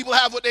sure people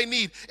have what they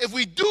need. If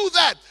we do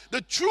that,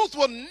 the truth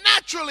will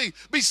naturally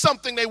be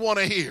something they want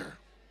to hear.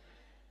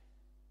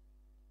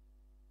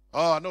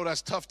 Oh, I know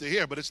that's tough to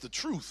hear, but it's the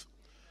truth.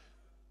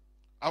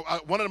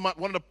 One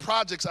of the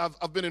projects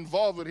I've been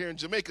involved with here in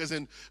Jamaica is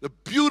in the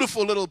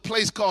beautiful little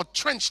place called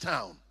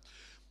Trenchtown.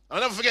 I'll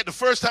never forget the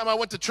first time I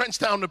went to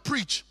Trenchtown to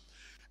preach.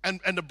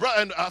 And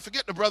I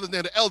forget the brother's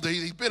name, the elder.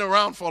 He's been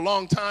around for a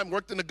long time,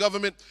 worked in the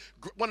government,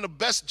 one of the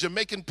best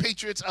Jamaican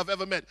patriots I've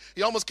ever met.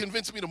 He almost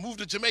convinced me to move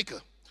to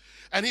Jamaica.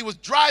 And he was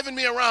driving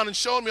me around and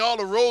showing me all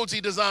the roads he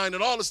designed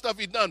and all the stuff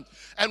he'd done.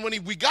 And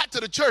when we got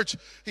to the church,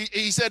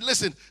 he said,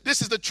 listen,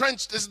 this is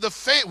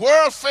the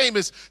world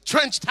famous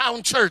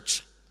Trenchtown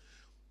Church.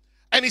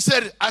 And he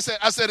said, I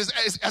said,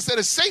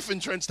 it's safe in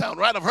Trenchtown,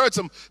 right? I've heard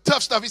some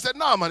tough stuff. He said,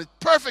 no, man, it's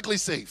perfectly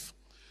safe.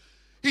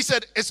 He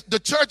said, the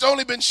church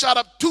only been shot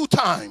up 2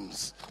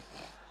 times.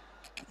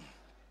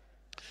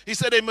 He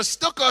said, they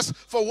mistook us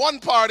for one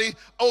party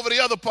over the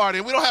other party,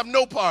 and we don't have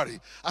no party.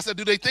 I said,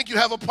 do they think you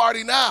have a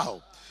party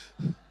now?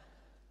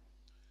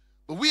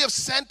 But we have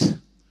sent,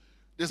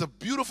 there's a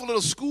beautiful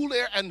little school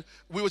there, and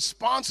we would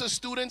sponsor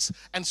students,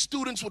 and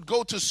students would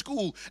go to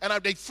school. And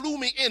they flew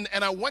me in,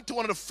 and I went to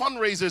one of the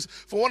fundraisers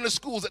for one of the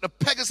schools at the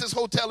Pegasus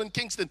Hotel in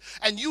Kingston.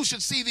 And you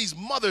should see these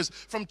mothers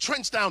from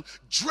Trenchtown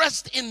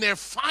dressed in their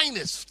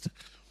finest.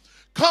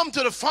 Come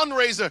to the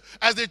fundraiser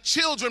as their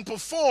children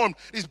performed,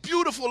 these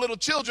beautiful little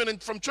children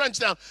from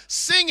Trenchtown,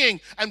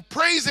 singing and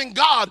praising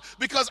God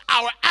because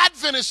our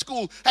Adventist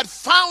school had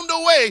found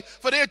a way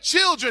for their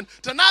children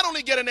to not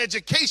only get an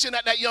education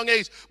at that young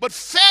age, but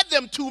fed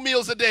them 2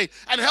 meals a day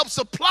and helped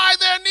supply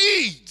their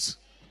needs.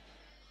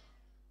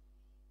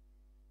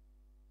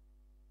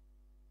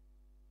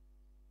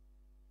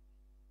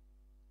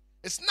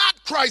 It's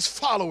not Christ's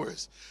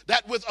followers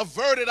that with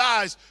averted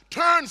eyes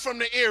turn from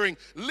the erring,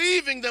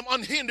 leaving them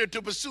unhindered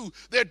to pursue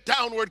their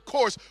downward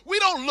course. We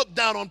don't look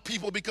down on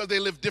people because they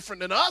live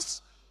different than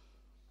us.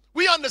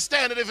 We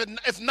understand that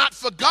if not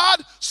for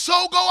God, so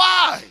go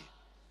I.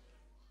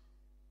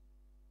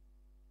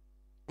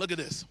 Look at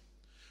this.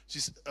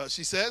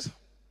 She says,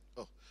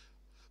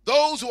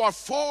 those who are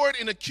forward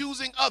in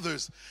accusing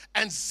others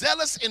and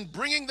zealous in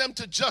bringing them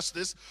to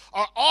justice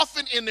are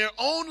often in their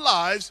own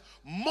lives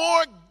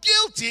more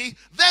guilty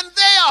than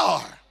they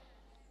are.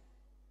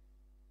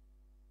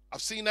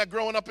 I've seen that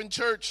growing up in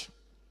church.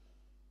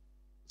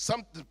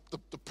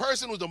 The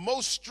person who's the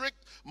most strict,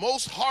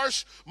 most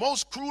harsh,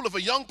 most cruel, if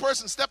a young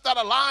person stepped out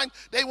of line,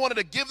 they wanted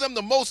to give them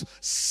the most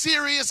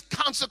serious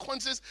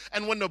consequences.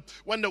 And when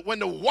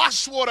the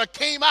wash water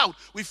came out,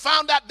 we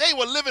found out they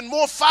were living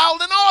more foul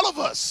than all of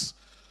us.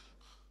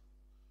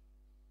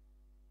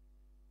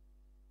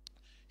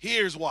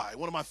 Here's why.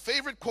 One of my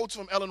favorite quotes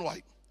from Ellen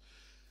White.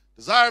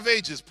 Desire of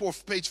Ages,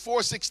 page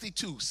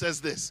 462, says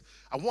this.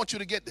 I want you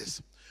to get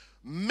this.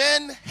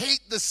 Men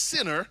hate the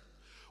sinner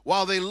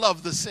while they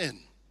love the sin.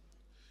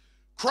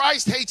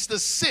 Christ hates the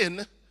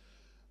sin,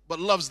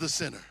 but loves the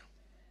sinner.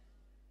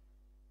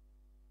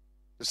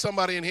 There's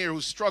somebody in here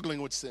who's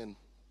struggling with sin.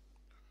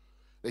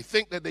 They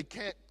think that they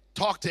can't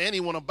talk to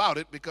anyone about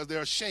it because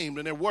they're ashamed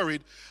and they're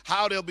worried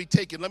how they'll be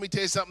taken. Let me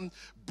tell you something.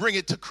 Bring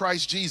it to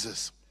Christ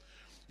Jesus.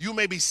 You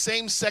may be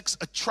same-sex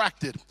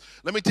attracted.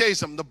 Let me tell you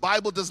something. The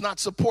Bible does not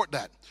support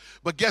that.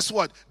 But guess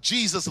what?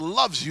 Jesus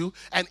loves you,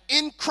 and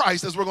in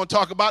Christ, as we're going to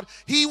talk about,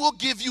 he will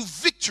give you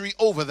victory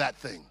over that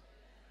thing.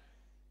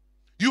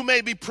 You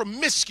may be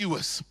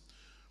promiscuous.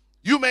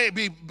 You may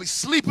be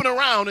sleeping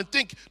around and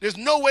think there's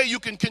no way you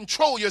can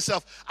control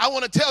yourself. I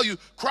want to tell you,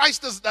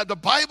 Christ does that. The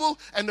Bible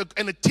and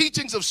the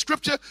teachings of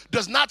Scripture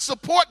does not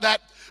support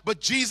that,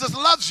 but Jesus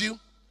loves you.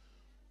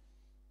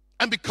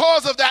 And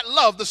because of that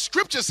love, the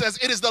Scripture says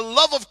it is the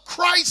love of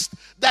Christ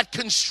that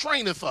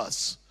constraineth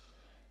us.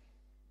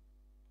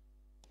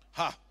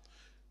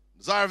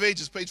 Desire of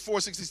Ages, page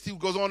 462,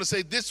 goes on to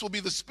say, this will be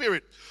the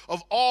spirit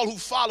of all who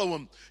follow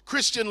him.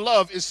 Christian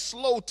love is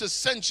slow to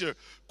censure,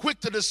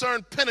 quick to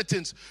discern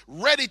penitence,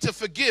 ready to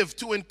forgive,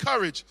 to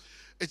encourage.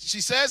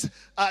 She says,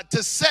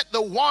 to set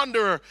the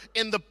wanderer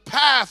in the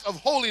path of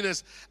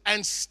holiness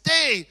and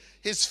stay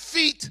his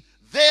feet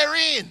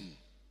therein.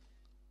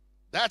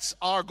 That's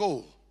our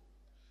goal.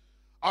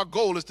 Our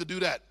goal is to do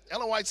that.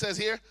 Ellen White says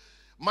here,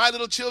 my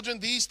little children,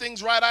 these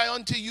things write I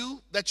unto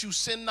you, that you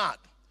sin not.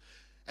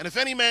 And if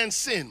any man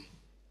sin,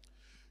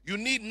 you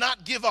need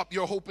not give up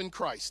your hope in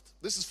Christ.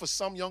 This is for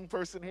some young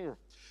person here.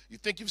 You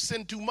think you've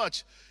sinned too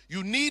much.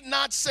 You need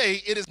not say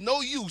it is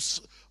no use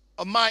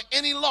of my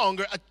any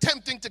longer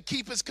attempting to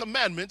keep his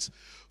commandments,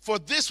 for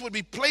this would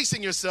be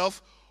placing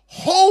yourself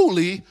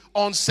wholly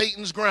on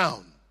Satan's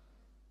ground.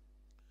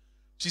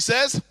 She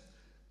says,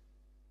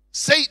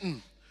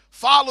 Satan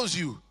follows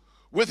you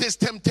with his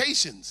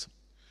temptations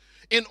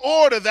in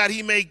order that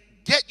he may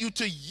get you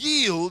to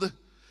yield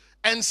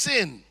and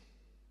sin.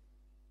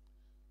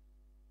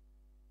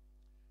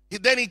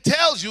 Then he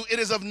tells you it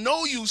is of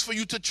no use for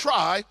you to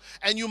try,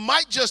 and you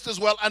might just as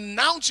well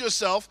announce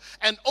yourself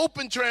an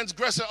open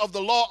transgressor of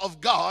the law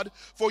of God,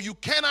 for you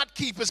cannot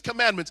keep his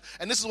commandments.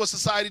 And this is what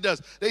society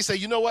does. They say,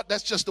 you know what?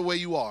 That's just the way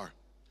you are.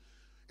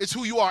 It's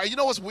who you are. And you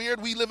know what's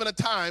weird? We live in a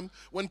time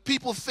when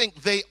people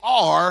think they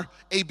are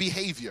a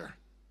behavior.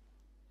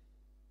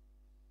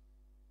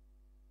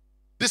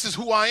 This is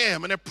who I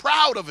am, and they're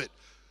proud of it.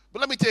 But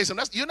let me tell you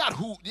something. You're not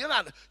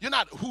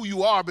who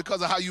you are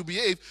because of how you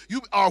behave.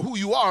 You are who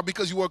you are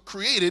because you were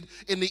created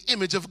in the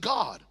image of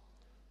God.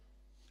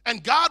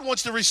 And God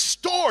wants to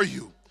restore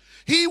you.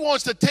 He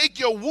wants to take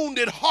your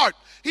wounded heart.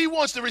 He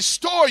wants to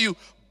restore you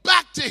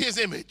back to his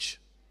image.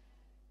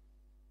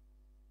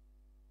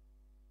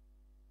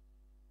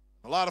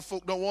 A lot of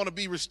folk don't want to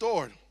be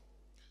restored.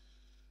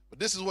 But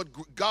this is what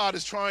God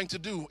is trying to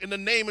do. In the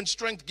name and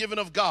strength given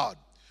of God,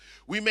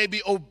 we may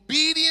be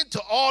obedient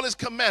to all his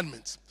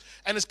commandments.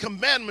 And his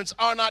commandments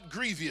are not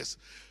grievous.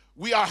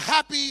 We are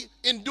happy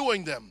in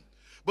doing them,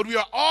 but we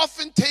are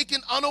often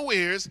taken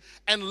unawares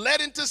and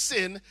led into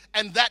sin,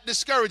 and that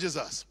discourages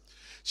us.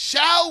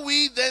 Shall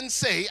we then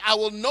say, I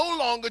will no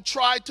longer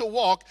try to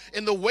walk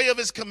in the way of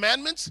his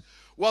commandments?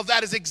 Well,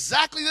 that is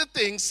exactly the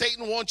thing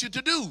Satan wants you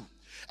to do.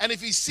 And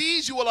if he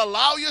sees you will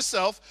allow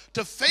yourself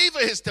to favor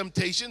his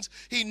temptations,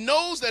 he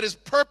knows that his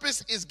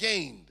purpose is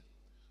gained.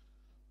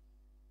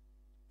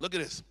 Look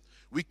at this.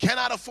 We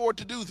cannot afford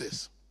to do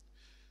this.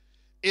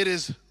 It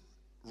is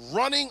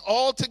running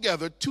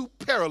altogether too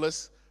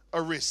perilous a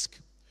risk.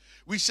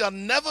 We shall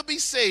never be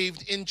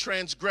saved in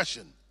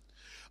transgression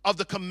of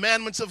the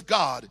commandments of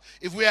God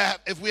if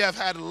we have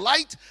had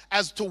light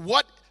as to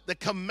what the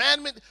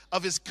commandment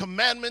of his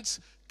commandments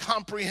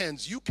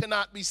comprehends. You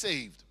cannot be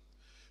saved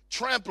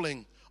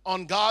trampling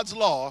on God's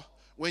law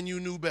when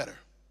you knew better.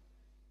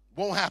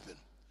 Won't happen.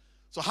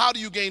 So how do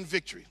you gain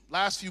victory?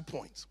 Last few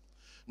points.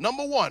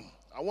 Number one,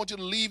 I want you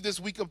to leave this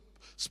week of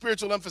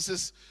spiritual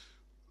emphasis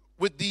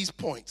with these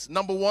points.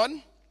 Number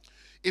one,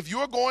 if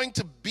you're going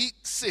to beat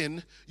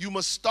sin, you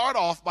must start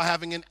off by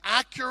having an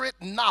accurate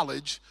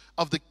knowledge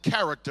of the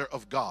character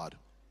of God.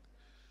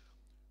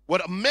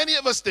 What many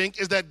of us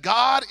think is that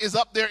God is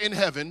up there in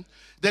heaven,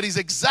 that he's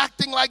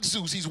exacting like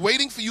Zeus. He's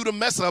waiting for you to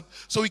mess up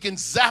so he can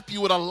zap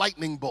you with a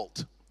lightning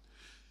bolt.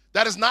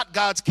 That is not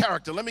God's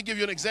character. Let me give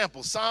you an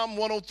example. Psalm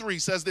 103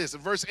 says this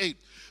in verse 8.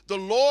 The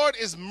Lord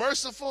is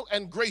merciful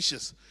and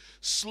gracious,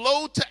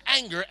 slow to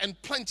anger and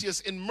plenteous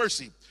in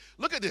mercy.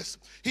 Look at this.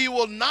 He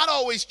will not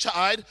always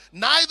chide,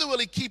 neither will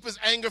he keep his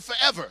anger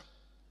forever.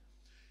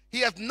 He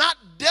hath not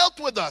dealt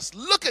with us.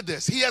 Look at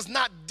this. He has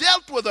not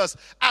dealt with us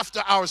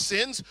after our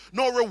sins,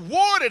 nor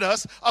rewarded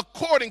us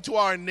according to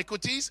our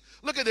iniquities.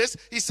 Look at this.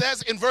 He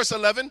says in verse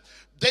 11,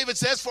 David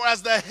says, for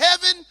as the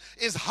heaven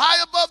is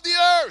high above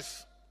the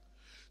earth,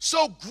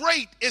 so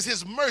great is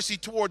his mercy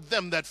toward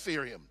them that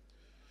fear him.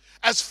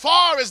 As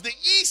far as the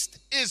east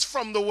is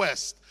from the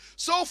west,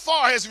 so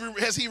far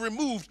has he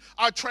removed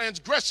our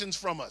transgressions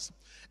from us.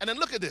 And then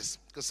look at this,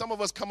 because some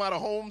of us come out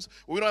of homes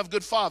where we don't have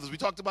good fathers. We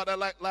talked about that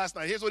last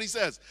night. Here's what he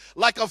says.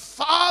 Like a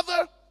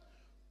father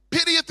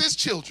pitieth his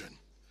children,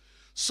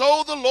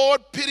 so the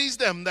Lord pities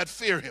them that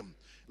fear him.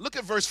 Look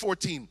at verse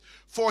 14.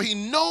 For he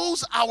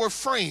knows our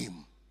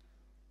frame.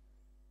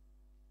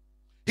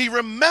 He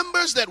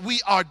remembers that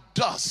we are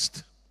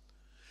dust.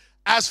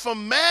 As for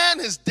man,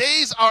 his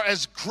days are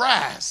as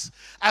grass,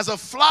 as a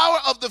flower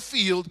of the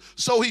field,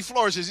 so he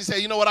flourishes. He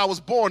said, you know what, I was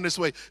born this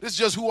way. This is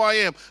just who I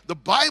am. The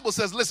Bible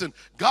says, listen,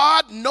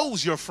 God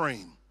knows your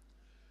frame.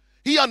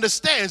 He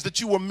understands that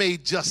you were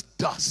made just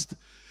dust.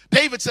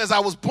 David says, I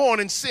was born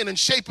in sin and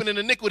shapen in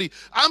iniquity.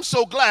 I'm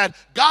so glad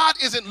God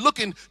isn't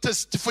looking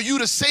for you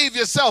to save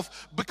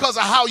yourself because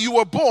of how you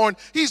were born.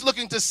 He's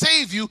looking to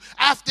save you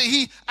after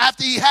he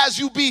has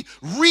you be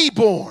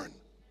reborn.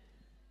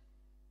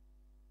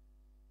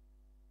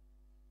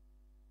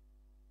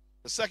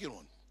 The second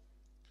one,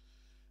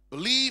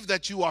 believe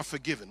that you are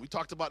forgiven. We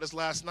talked about this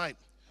last night.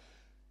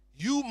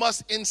 You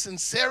must in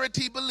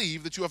sincerity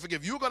believe that you are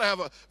forgiven. You're going to have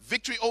a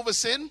victory over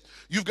sin.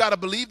 You've got to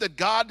believe that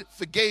God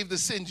forgave the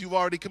sins you've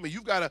already committed.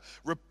 You've got to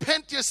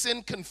repent your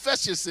sin,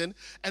 confess your sin,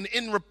 and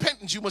in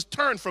repentance you must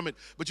turn from it.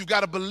 But you've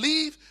got to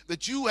believe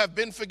that you have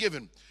been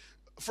forgiven.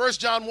 1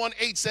 John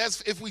 1:8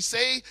 says, if we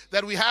say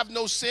that we have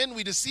no sin,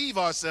 we deceive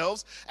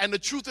ourselves, and the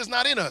truth is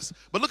not in us.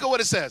 But look at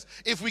what it says.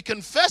 If we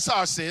confess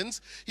our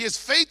sins, he is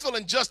faithful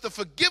and just to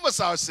forgive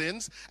us our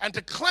sins and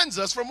to cleanse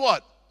us from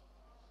what?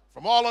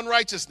 From all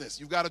unrighteousness.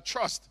 You've got to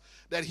trust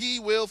that he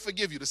will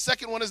forgive you. The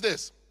second one is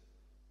this.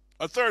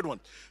 A third one.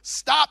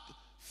 Stop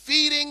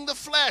feeding the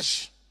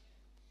flesh.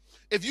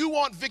 If you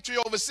want victory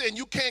over sin,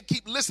 you can't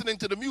keep listening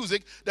to the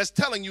music that's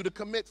telling you to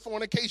commit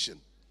fornication.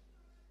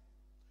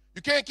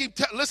 You can't keep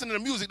listening to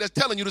music that's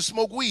telling you to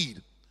smoke weed.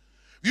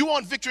 If you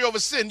want victory over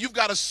sin, you've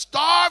got to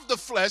starve the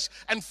flesh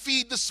and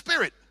feed the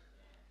spirit.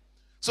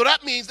 So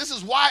that means, this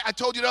is why I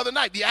told you the other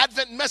night, the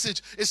Advent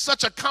message is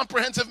such a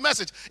comprehensive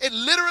message. It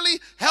literally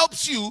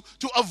helps you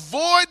to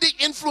avoid the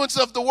influence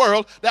of the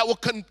world that will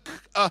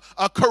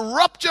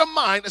corrupt your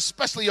mind,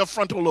 especially your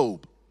frontal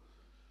lobe.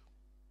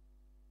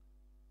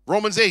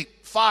 Romans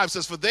 8:5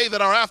 says, for they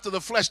that are after the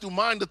flesh do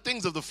mind the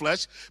things of the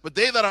flesh, but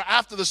they that are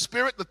after the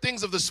spirit, the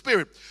things of the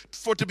spirit.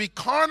 For to be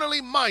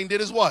carnally minded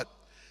is what?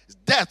 It's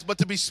death, but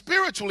to be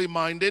spiritually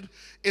minded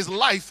is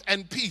life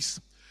and peace.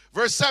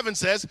 Verse 7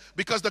 says,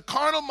 because the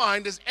carnal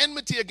mind is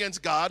enmity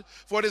against God,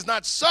 for it is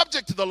not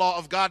subject to the law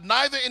of God,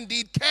 neither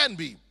indeed can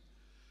be.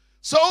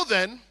 So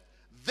then,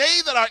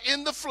 they that are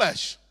in the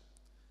flesh,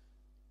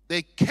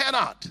 they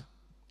cannot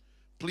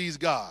please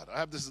God. I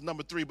have this as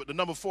number 3, but the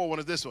number 4 one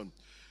is this one.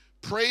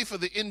 Pray for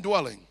the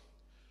indwelling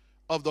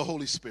of the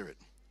Holy Spirit.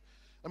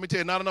 Let me tell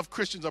you, not enough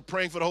Christians are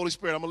praying for the Holy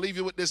Spirit. I'm going to leave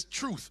you with this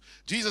truth.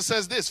 Jesus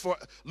says this, for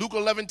Luke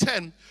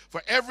 11:10,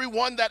 for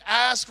everyone that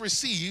asks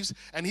receives,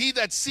 and he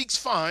that seeks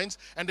finds,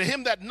 and to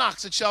him that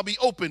knocks it shall be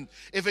opened.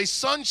 If a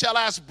son shall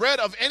ask bread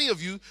of any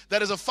of you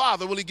that is a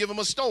father, will he give him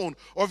a stone?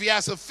 Or if he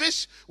asks a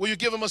fish, will you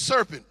give him a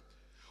serpent?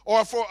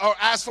 Or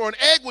ask for an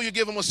egg, will you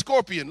give him a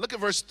scorpion? Look at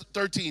verse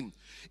 13.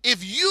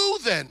 If you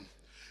then,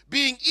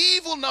 being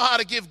evil, know how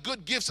to give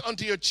good gifts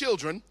unto your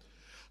children,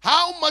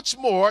 how much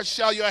more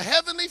shall your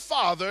heavenly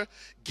Father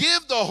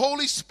give the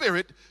Holy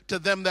Spirit to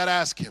them that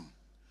ask him?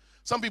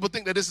 Some people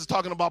think that this is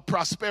talking about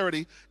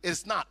prosperity.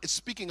 It's not. It's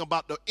speaking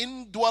about the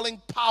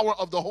indwelling power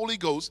of the Holy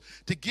Ghost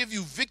to give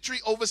you victory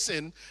over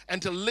sin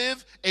and to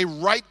live a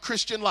right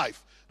Christian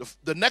life.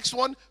 The next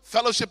one,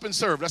 fellowship and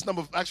serve. That's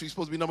actually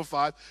supposed to be number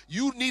 5.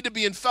 You need to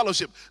be in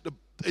fellowship.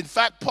 In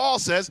fact, Paul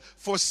says,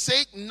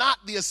 forsake not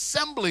the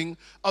assembling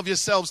of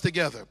yourselves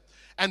together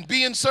and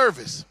be in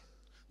service.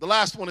 The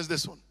last one is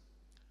this one.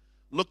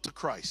 Look to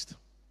Christ.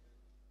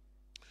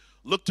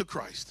 Look to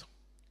Christ.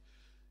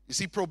 You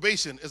see,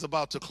 probation is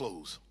about to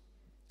close.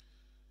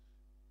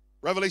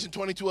 Revelation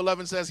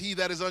 22:11 says, he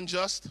that is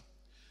unjust,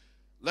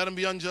 let him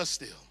be unjust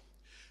still.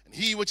 And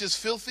he which is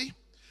filthy,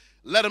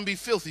 let him be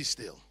filthy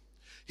still.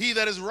 He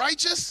that is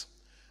righteous,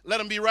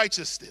 let him be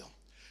righteous still.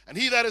 And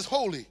he that is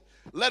holy,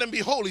 let him be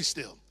holy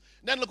still.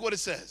 And then look what it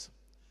says.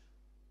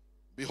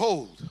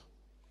 Behold,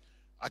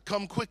 I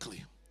come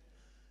quickly,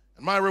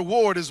 and my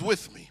reward is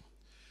with me,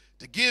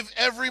 to give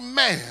every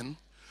man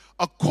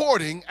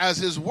according as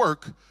his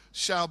work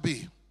shall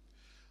be.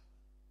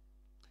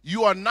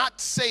 You are not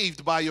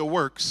saved by your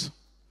works,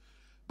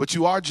 but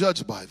you are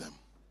judged by them.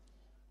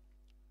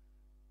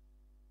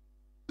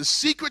 The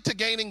secret to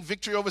gaining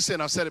victory over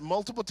sin, I've said it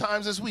multiple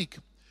times this week,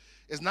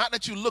 is not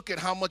that you look at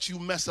how much you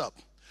mess up,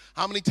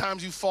 how many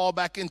times you fall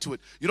back into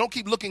it. You don't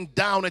keep looking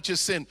down at your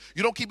sin.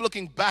 You don't keep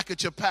looking back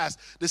at your past.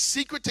 The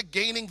secret to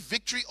gaining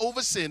victory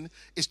over sin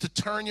is to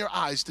turn your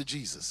eyes to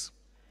Jesus,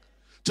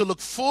 to look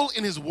full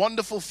in his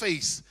wonderful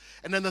face,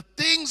 and then the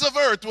things of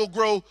earth will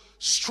grow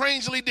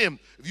strangely dim.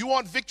 If you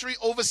want victory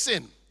over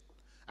sin,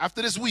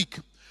 after this week,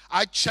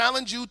 I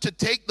challenge you to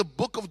take the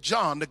book of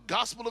John, the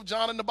Gospel of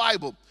John in the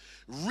Bible,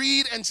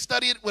 read and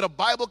study it with a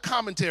Bible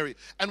commentary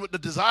and with the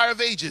Desire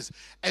of Ages.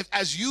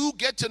 As you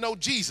get to know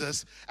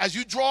Jesus, as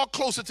you draw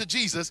closer to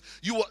Jesus,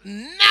 you will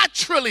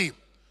naturally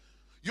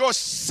Your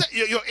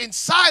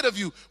inside of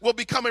you will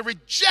become a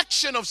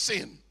rejection of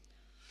sin.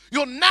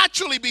 You'll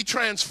naturally be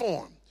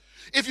transformed.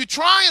 If you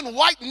try and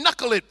white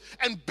knuckle it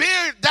and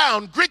bear it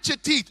down, grit your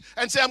teeth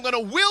and say, I'm going to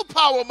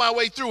willpower my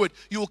way through it,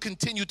 you will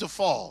continue to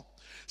fall.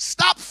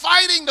 Stop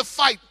fighting the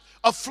fight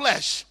of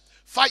flesh.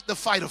 Fight the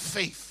fight of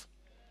faith.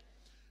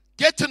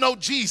 Get to know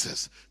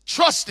Jesus.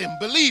 Trust him,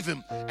 believe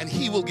him, and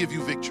he will give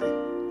you victory.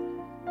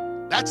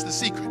 That's the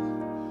secret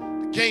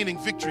to gaining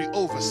victory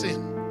over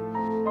sin.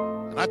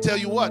 And I tell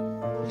you what,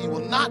 he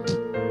will not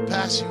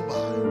pass you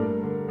by.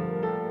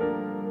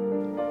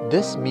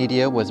 This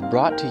media was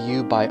brought to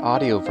you by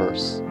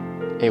Audioverse,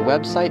 a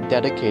website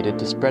dedicated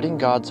to spreading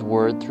God's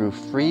Word through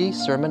free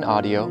sermon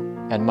audio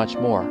and much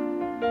more.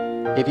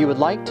 If you would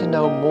like to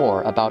know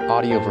more about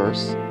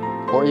Audioverse,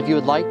 or if you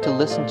would like to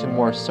listen to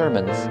more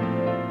sermons,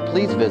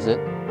 please visit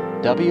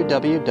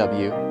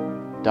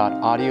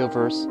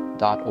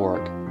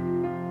www.audioverse.org.